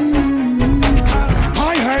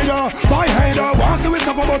 By hater, once we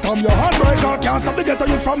suffer but I'm your heartbreaker. Can't stop the ghetto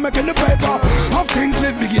youth from making the paper. Have things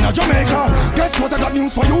live big in a Jamaica. Guess what, I got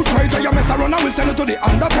news for you, traitor. You mess around, I will send it to the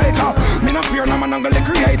Undertaker. Me not fear, no man, I'm the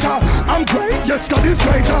creator. I'm great, yes, God is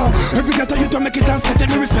greater. Every ghetto you don't make it and set it.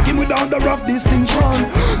 Me respect him without the rough distinction.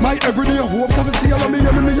 My everyday hopes of a see all of me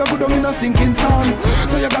enemy, you go down in a sinking sun.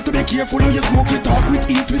 So you got to be careful who you smoke with, talk with,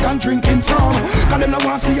 eat with and drinking from. Cause them no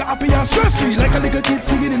want to see you happy and stress free, like a little kid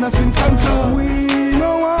swinging in a swing sensor. We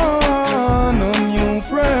no want no new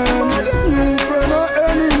friend or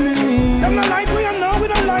enemy. Them not like we and now we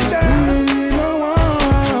don't like them. We no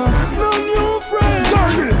want no new friend.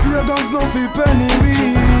 Your guns no feel penny.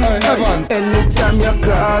 Anytime you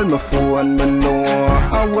call my phone, me know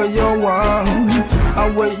where you want.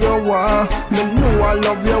 Me know I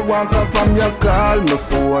love you, want from you call my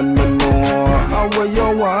phone, me know where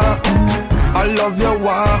you want. I love you,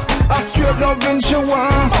 want. A straight loving she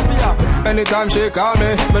want. Anytime she call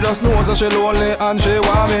me just know so she lonely and she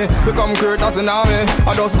want me. Become courteous in me.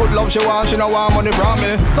 I just good love she want, she no want money from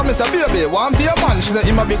me. So me say, baby, want to your man. She say,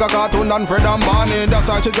 him a bigger cartoon than Fred and Barney. That's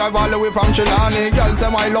why she drive all the way from Chilani. Girl say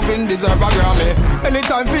my loving deserve a Grammy.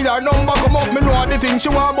 Anytime for your number come up, me know the thing she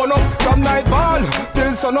want burn up. From nightfall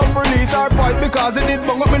till sun up, release her pipe. Because it did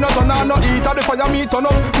bung up, me not turn on no eat. Or the fire me turn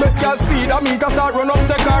up. Make girl speed and meter start run up.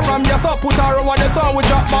 Take her from yes up, put her over the sun. We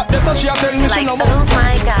drop back this so she a tell me she no more. Oh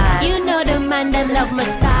my God, you know the man that love my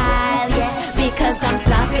style, yeah. Because I'm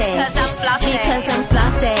flossy, because I'm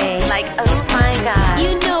flossy. Like oh my God,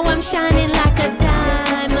 you know I'm shining like a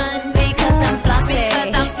diamond. Because I'm flossy,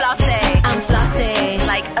 I'm flossy.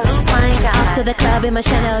 Like oh my God, after the club in my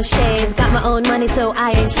Chanel shades. Got my own money, so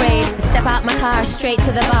I ain't afraid. Step out my car, straight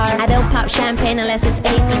to the bar. I don't pop champagne unless it's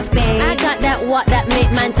ace of spades. I got that what that make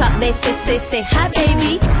man talk. They say, hi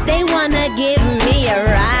baby. They wanna give me a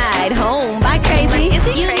ride home. Bye crazy.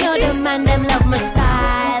 You know the man them love my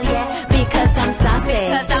style, yeah. Because I'm flossy.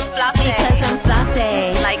 Because I'm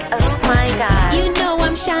flossy. Like, oh my God. You know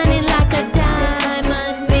I'm shining like a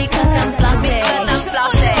diamond. Because I'm flossy. I'm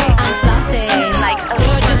flossy. I'm flossy. Like, oh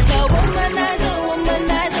you're just a womanizer,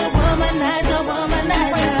 womanizer, womanizer,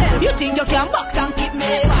 womanizer. You think you can box and keep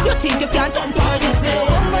me? You think you can thump or just me?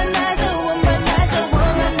 Womanizer, womanizer,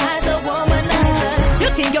 womanizer, womanizer. You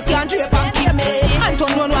think you can drape and keep me? And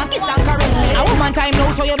turn round and kiss and caress me? A woman time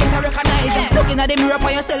now, so you better recognize it. Looking at the mirror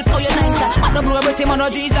for yourself, how you nicer. And the blow everything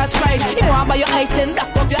on Jesus Christ. You want by your eyes, then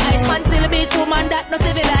black up your eyes. Man still beats woman that no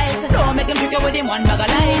civilized. Don't make him trick you with him one bag of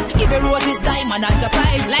lies. Give your roses diamond and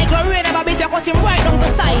surprise. Like Lorraine never beat you, cut him right down to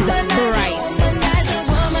size. Right.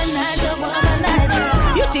 Womanizer,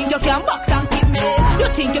 womanizer. You think you can box and keep me? You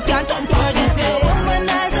think you can thump or just me?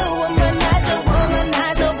 Womanizer, womanizer,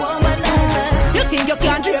 womanizer, womanizer. You think you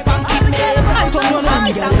can drape and keep me? And turn round and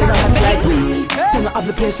kiss and caress me? Like we, them have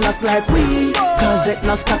the place locked like we. Cause it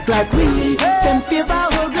not stuck like we. Them favor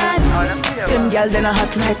our granny. Them gal then a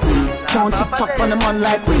hot like we. Can't TikTok on the man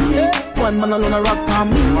like we. One man alone a rock for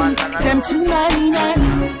me. Them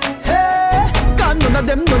 299. None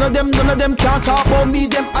of them can't talk about me,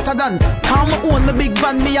 them hotter than. Calm my own, my big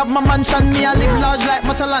van, me have my mansion, me I live large like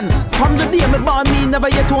Matalan. From the day me born, me never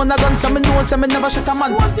yet own a gun, so me know, so me never shut a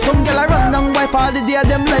man. Some girl I run down wife all the day,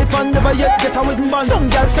 them life and never yet get a with bun. Some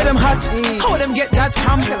girls say them hot, how them get that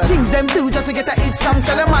from? Things them do just to get a hit song,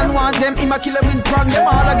 so the man want them, him a kill them with prong. Them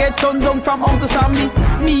all I get turned down from Uncle Sammy.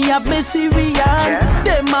 Me have me Syrian,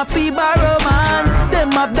 them a fever man.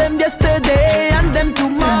 Them have them yesterday and them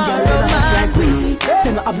tomorrow man.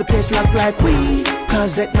 Them have the place locked like we.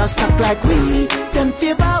 Cause it not stuck like we. Them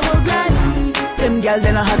favor our granny. Them gal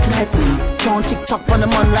then a hot like we. Can't TikTok on the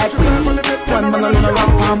man like we. One man alone a rock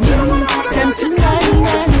on me. Them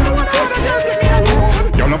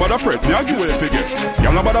 299. Y'all no bother fret, me argue with figure.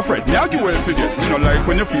 Y'all no bother fret, me argue with figure. You know like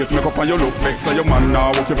when your face make up and you look vex, so your man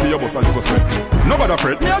now walk you for your boss a little sweat. No bother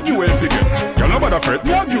fret, me argue with figure. Y'all no bother fret,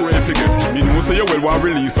 me argue with figure. Me know say you will want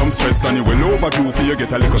release some stress and you will overdue for you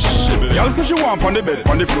get a little shit. Y'all say she want on the bed,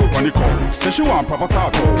 on the floor, on the couch. Say she want proper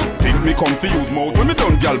start out. Think me confused mouth when me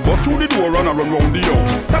done, y'all bust through the door, run round the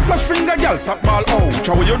house. Stop flash finger, y'all stop ball out.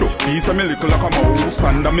 How you do? Piece of me little like a mouse.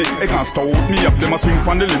 And I make egg and stout. Me up them a swing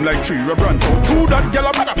from the limb like tree, a branch out. Through that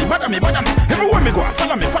y'all bother me. Everywhere me go,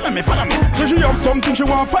 follow me. So she have something she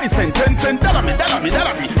want 5 cents, 10 cents, dollar me. You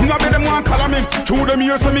know be them want call me. Through them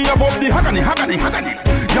years so me have up the hagani.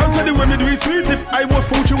 Y'all say the way me do it sweet. If I was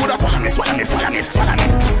fool, she woulda swallow me.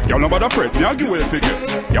 Y'all no bother fret, me argue with figure.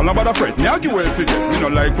 Y'all no bother fret, me argue with figure. You know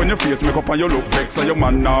like when your face make up and you look vex, so your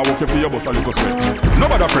man now walk you for your boss a little sweat. No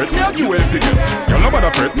bother fret, me argue with figure. Y'all no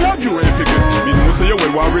bother fret, me argue with figure. Me know say you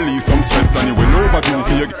will want release some stress and you will overdue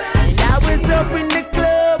for your. I was up in the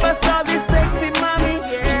club, I saw this sexy mommy.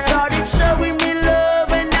 She started showing me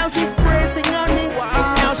love and now she's pressing on me.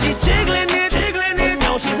 Now she's jiggling it.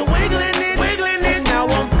 Now she's wiggling it. Now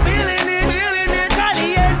I'm feeling it.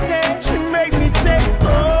 Caliente. She make me say,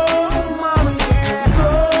 oh mommy,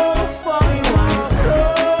 go for me once, so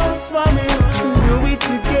for me. Do it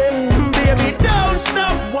again, baby. Don't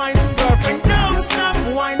stop whine, girlfriend. Don't stop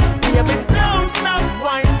whine, baby. Don't stop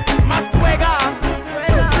whine. My swagger.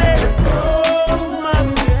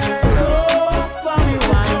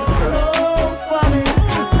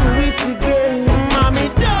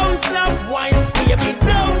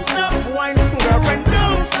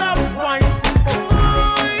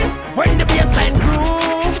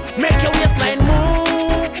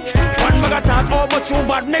 You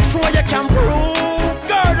but make sure you can prove,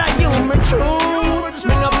 girl, that you me choose.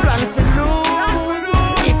 Me no plan for lose.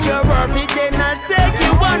 If you're worth it, then I'll take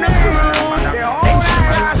you on a cruise.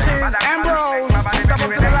 Ashes and bros, step up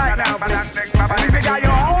to the light now, please. If you got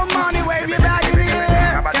your own money, wave your bag in the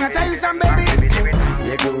air. Can I tell you something, baby?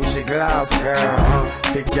 Your Gucci gloss, girl,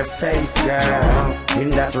 fit your face, girl.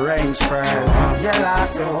 In that range, girl, you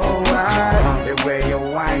like the whole world. The way you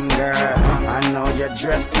whine, girl. I know you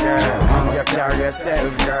dress, girl. You carry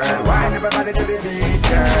yourself, girl. Wine everybody to the beat,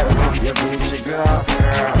 girl. Your Gucci gloss,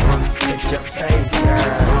 girl. Fit your face,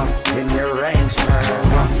 girl. In your range,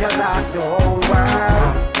 girl. You like the whole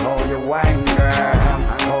world. Oh, you whine, girl.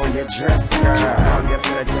 Oh, you dress, girl. You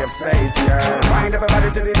set your face, girl. Wine everybody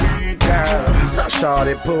to the beat, girl. So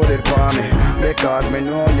shorty put it on me, because me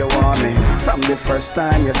know you want me. From the first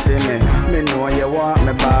time you see me know you want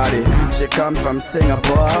me body. She come from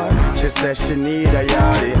Singapore, she says she need a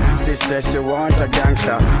yardie. She says she want a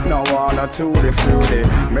gangster, no one or two the fruity.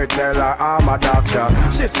 Me tell her I'm a doctor,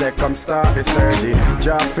 she said come start the surgery.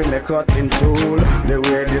 Drop in the cutting tool, the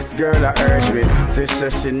way this girl a urge me. She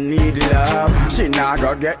says she need love, she not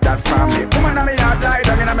go get that from me. Woman on me hard lie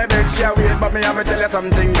down in my bed, she a wait, but me have to tell you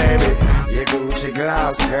something, baby. You Gucci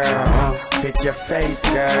gloves, girl, fit your face,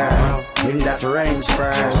 girl, in that range,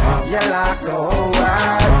 girl. You like the whole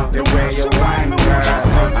world, the way you whine, girl.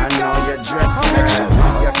 I know you dress,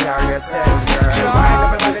 girl, you carry yourself, girl.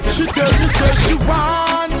 She tell me, say she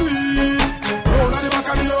want it. Round on the back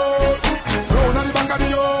of the house, round on the back of the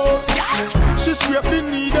house. She scrape the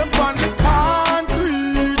knee, them on the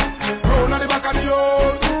concrete. Round on the back of the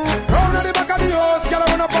house, round on the back of the house. Girl, I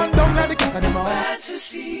run up and down like the cat of the mouth.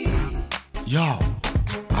 Yo,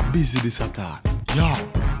 I busy this attack. Yo,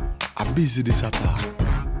 I busy this attack.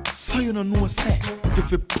 So you don't know, say,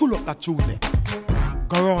 if you pull up that tune there,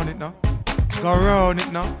 go round it now. Go round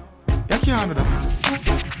it now. You can't do that.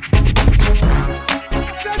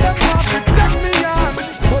 Say them want to take me on, but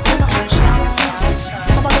them action.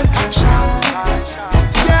 Some of them action.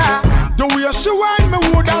 Yeah, the way she whine me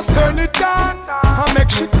would have turn it down and make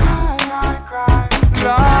she cry.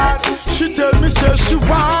 Lord, she tell me say she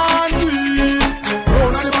want it.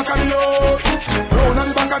 Round on the back of the house, round on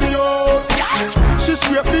the back of the house. She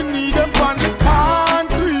scrape the knee them on the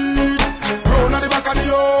concrete. Round on the back of the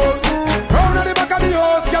house, round on the back of the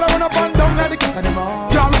house. Girl, I run up and down like the cat of the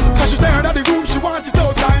mouth. Girl, so she stared at the room, she want it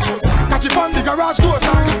outside. Catch it on the garage door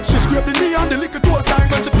sign. She scrape the knee on the liquor door sign.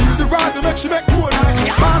 When she feel the ride, they make she make more nice.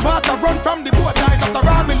 Man, water run from the boat ties. After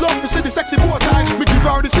all, me love me see the sexy boat ties. Me give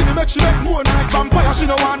her the city, make she make more nice. Vampire, she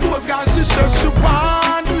no want those guys. She says she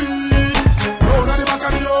want it. Round on the back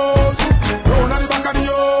of the house, round on the back of the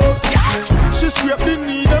house. She scrape the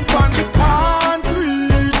knee, them on the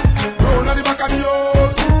concrete. Round on the back of the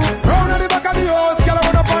house, round on the back of the house. Girl, I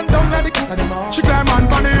run up and down like the cat of the mouth. She climb on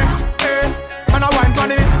bunny, eh, and I wine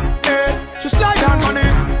bunny, eh. She slide on bunny,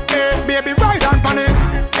 eh, baby ride on bunny,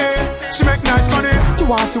 eh. She make nice money. You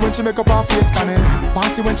want see when she make up her face bunny.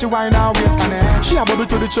 Want see when she whine her waist bunny. She a bubble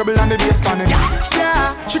to the treble and the bass bunny.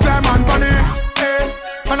 Yeah, she climb on bunny, eh,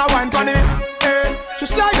 and I wine bunny, eh. She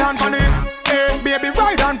slide on bunny, eh, baby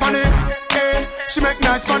ride on bunny, eh. She make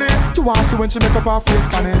nice money. You want see when she make up her face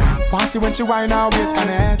bunny. Want see when she whine her waist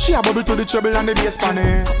bunny. She a bubble to the treble and the bass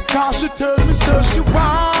bunny. Cause she tell me so she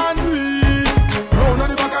want it. Round on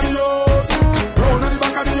the back of the house, round on the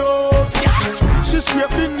back of the house. She scrape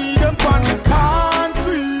the knee them on the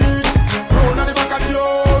concrete. Round on the back of the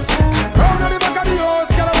house, round on the back of the house.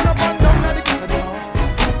 Girl, I run up and down like the cat of the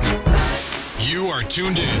house. You are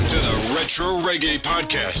tuned in to the Retro Reggae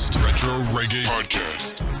Podcast. Retro Reggae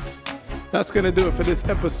Podcast. That's gonna do it for this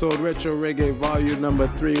episode, Retro Reggae Volume number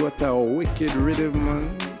 3. What a wicked rhythm,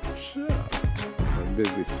 man. I'm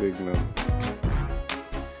busy signal.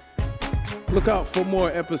 Look out for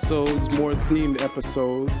more episodes, more themed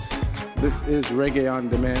episodes. This is Reggae on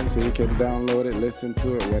Demand, so you can download it, listen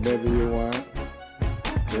to it whenever you want,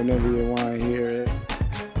 whenever you want to hear it,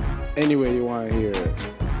 anywhere you want to hear it.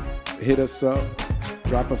 Hit us up,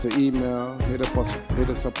 drop us an email, hit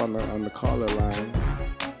us up on the caller line.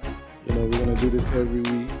 You know, we're gonna do this every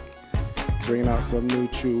week, bringing out some new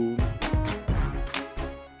tune.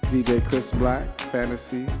 DJ Chris Black,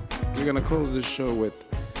 Fantasy. We're gonna close this show with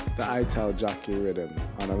the Ital Jockey rhythm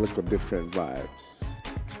on a little different vibes.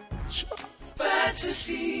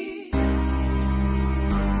 Fantasy.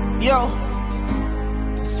 Yo,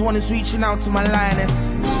 this one is reaching out to my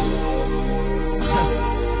lioness.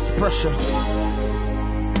 It's pressure.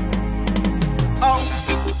 Oh,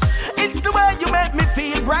 it's the way you make me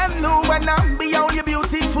feel brand new when I'm beyond your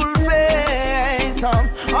beautiful face.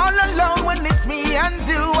 All alone when it's me and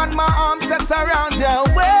you, and my arms set around your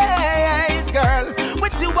waist, girl.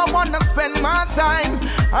 With you I wanna spend my time,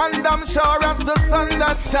 and I'm sure as the sun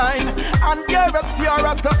that shine, and you're as pure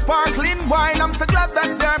as the sparkling wine. I'm so glad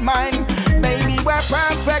that you're mine. Baby, we're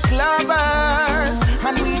perfect lovers,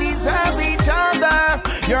 and we deserve each other.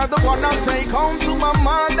 You're the one I'll take home to my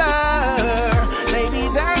mother. Baby,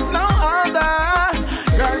 there's no other.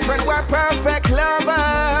 Girlfriend, we're perfect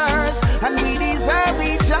lovers, and we deserve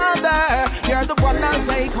each other. You're the one I'll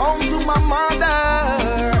take home to my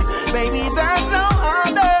mother. Baby, there's no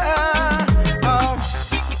other.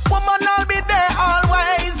 Woman, I'll be there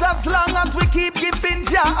always, as long as we keep giving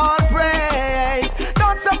Jah all praise.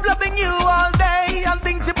 Don't stop loving you all day, and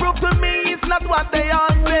things you prove to me is not what they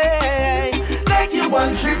all say. Take you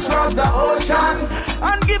one trip across the ocean,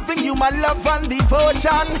 and giving you my love and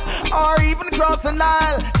devotion, or even cross the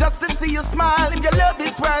Nile just to see you smile. If your love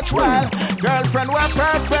is worthwhile, girlfriend, we're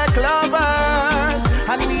perfect lovers,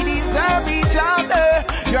 and we deserve each other.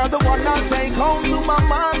 You're the one I'll take home to my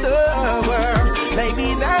mother. Baby,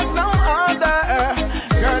 there's no other.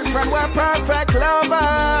 Girlfriend, we're perfect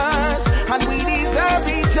lovers, and we deserve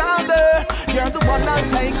each other. You're the one I'll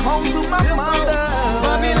take home to my mother.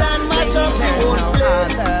 Babylon mash up the whole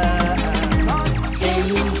place.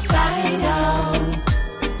 Inside out.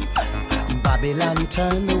 Babylon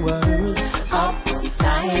turn the world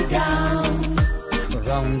upside down.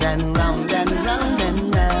 Round and round and round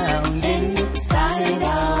and round. Inside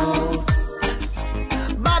out.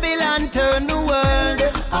 Babylon turn the world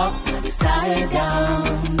upside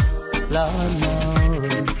down. Lord,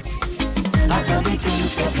 Lord. I saw the thing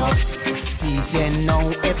set up. See then now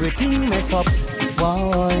everything mess up.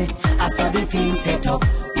 Boy, I saw the thing set up.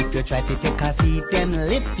 If you try to take a seat, them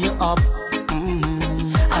lift you up.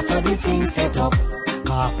 I saw the thing set up.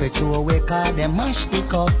 Coffee throw away, cause them mash the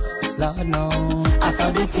cup. Lord, no. I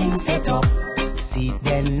saw the thing set up. See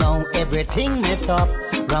then now everything mess up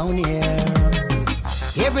round here.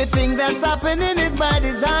 Everything that's happening is by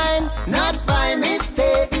design, not by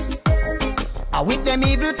mistake. With them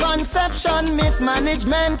evil conception,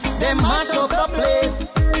 mismanagement, them mash up the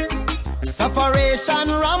place. Sufferation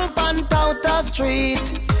rampant out the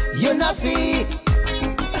street, you not see it.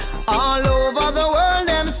 All over the world,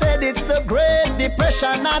 them said it's the Great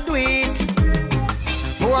Depression, I do it.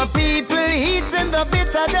 Poor people eating the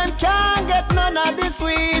bitter, them can't get none of the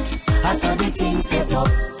sweet. I saw the thing set up.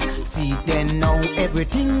 See then now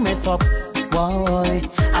everything mess up. Boy,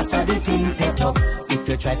 I saw the thing set up. If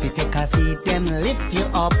you try to take a seat, them lift you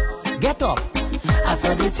up. Get up. I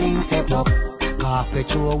saw the thing set up. Coffee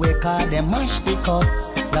throw away, cause them mash the cup.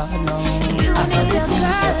 Lord, no. I saw the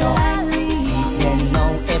thing set up. See then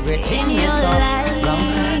now everything mess up.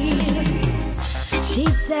 She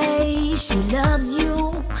say she loves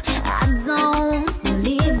you, I don't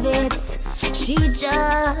believe it. She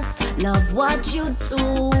just love what you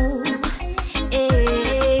do.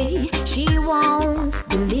 Hey, she won't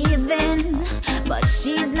believe in, but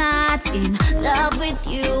she's not in love with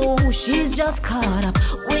you. She's just caught up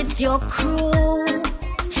with your crew.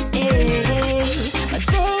 Hey, but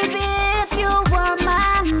baby, if you were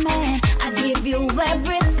my man, I'd give you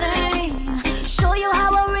everything. Show you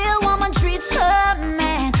how a real woman treats her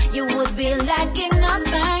man. You would be lacking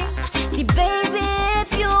nothing. See, baby,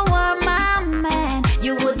 if you were my man,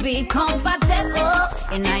 you would be comfortable.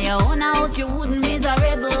 In your own house, you wouldn't be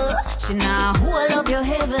miserable. She now hold up your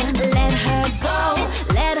heaven. Let her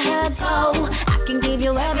go, let her go. I can give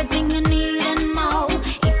you everything you need and more.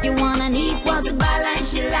 If you want an equal to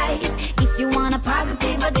balance your life, if you want a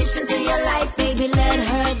positive addition to your life, baby, let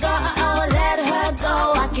her go, let her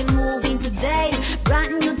go. I can move in today,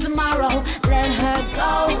 brighten you tomorrow. Let her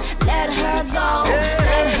go, let her go,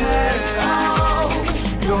 let her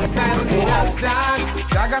go. Don't stand me just that.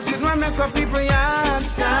 Dagger sit my mess up people, yeah.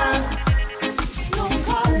 Don't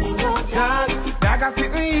call me no dog. Dagger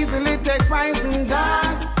sit me easily take poison,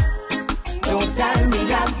 dog. Don't stand me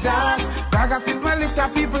just that. Dagger sit my little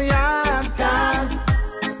people, yeah.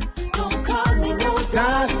 Don't call me no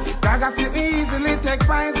dog. Dagger sit me easily take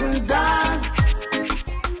poison, dog.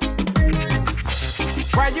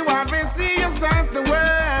 Why you always see yourself the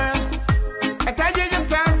worst? I tell you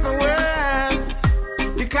yourself the worst.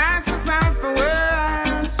 You class yourself the worst.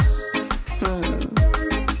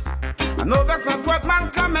 I know that's not what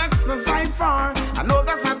Malcolm X will fight for. I know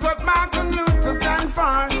that's not what Martin Luther stand for.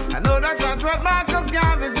 I know that's not what Marcus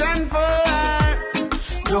Garvey stand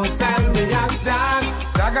for. Don't stand me as that.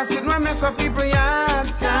 Dagger sit my mess up people, yeah.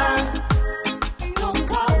 Don't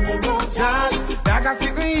call me no dog. Dagger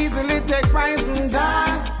sit me easily take poison,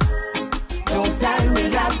 dog. Don't stand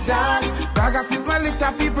me as that. Dagger sit my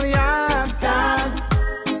little people, yeah.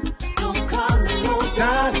 Don't call me no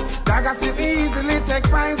dog. Dagger sit me easily take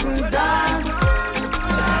poison, dog.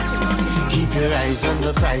 Keep your eyes on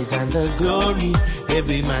the prize and the glory.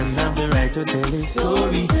 Every man have the right to tell his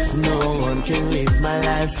story. No one can live my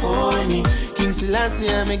life for me. King Selassie,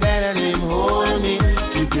 I'm a guy that name hold me.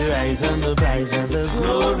 Keep your eyes on the prize and the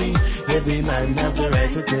glory. Every man have the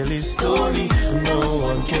right to tell his story. No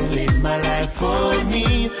one can live my life for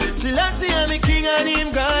me. Selassie, I'm a king and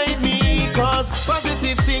him guide me. Cause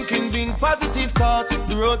positive thinking being positive thoughts.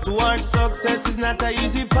 The road towards success is not an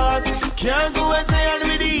easy path. Can't go and say and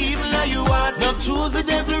with the evil that you want. Now choose the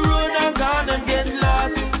devil road and gone and get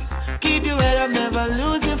lost. Keep your head up, never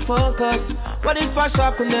lose your focus. What is for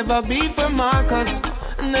sure could never be for Marcus.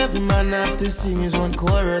 And every man have to sing his one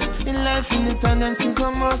chorus. In life, independence is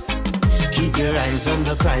a must. Keep your eyes on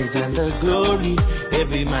the prize and the glory.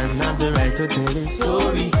 Every man have the right to tell his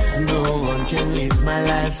story. No one can live my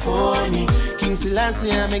life for me. King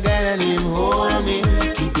Selassie, I'm a guy and him hold me.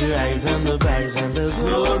 Keep your eyes on the prize and the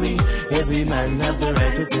glory. Every man have the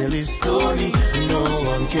right to tell his story. No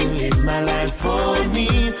one can live my life for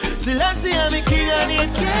me. Selassie, I'm a king and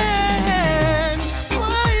it can.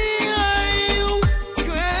 Why are you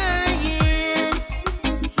crying?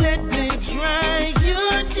 Let me dry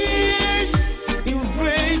your tears.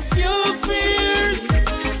 Embrace your fears.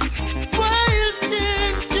 While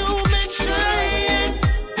things you may trying,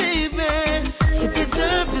 baby, you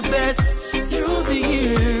deserve the best through the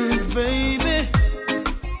years, baby.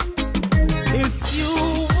 If you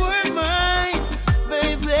were mine,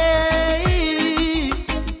 baby,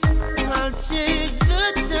 I'll take the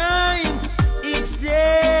time each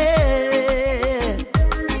day.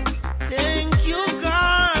 Thank you,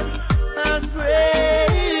 God, I pray.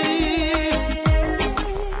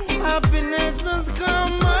 Happiness has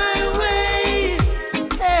come my way.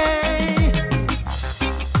 Hey,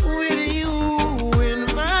 with you in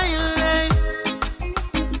my life,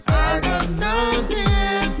 I got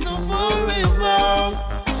nothing to worry about.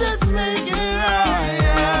 Just make it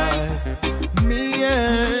right. Me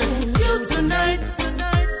and you tonight.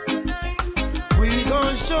 We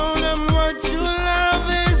gon' show them what you love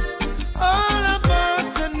is all about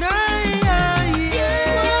tonight.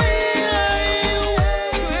 Why are you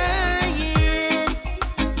crying?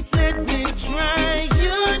 Let me dry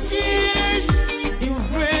your tears.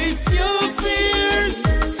 Embrace your fears.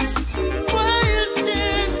 While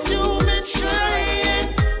things you've been trying,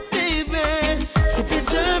 baby, you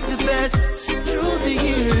deserve the best through the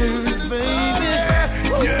years, baby.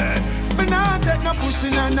 Yeah, but now take no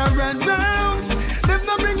pushing and no run round. Them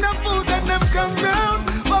no bring no food and them come round.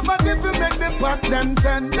 But if you make the pot them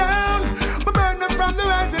turn down, but burn them from the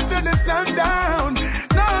rising to the sundown.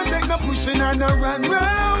 Now take no pushing and no run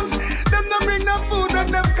round. Them no bring no food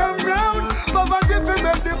and them come round. But if you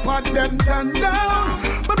make the pot them turn down,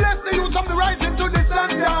 but bless the youth from the rising to the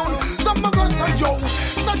sundown. Some of us are yo,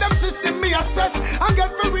 so them system me assess and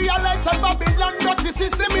get to realize that Babylon dirty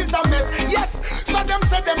system is a mess. Yes, so them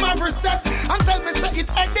say them have recess and tell me say it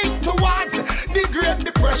heading towards the Great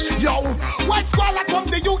Depression. Yo, white squalor come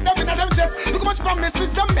the youth them in them chest. Look how much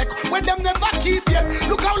promises them make when them never keep yet.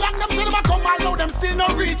 Look how long them say them a come and now them still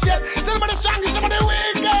not reach yet. Tell them the strongest, them the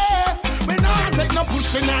weakest. We not take no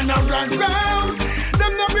pushing and no run round.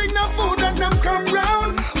 Them no bring no food and them come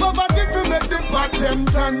round. But if you make the pot them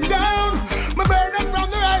turn down, me burn them from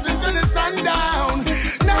the rising to the sundown.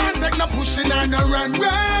 Nah take no pushing and no run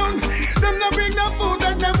round. Them no bring no food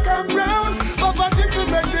and them come round. But if you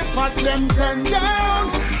make the pot them turn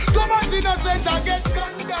down, too much innocent I get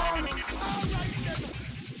gunned down.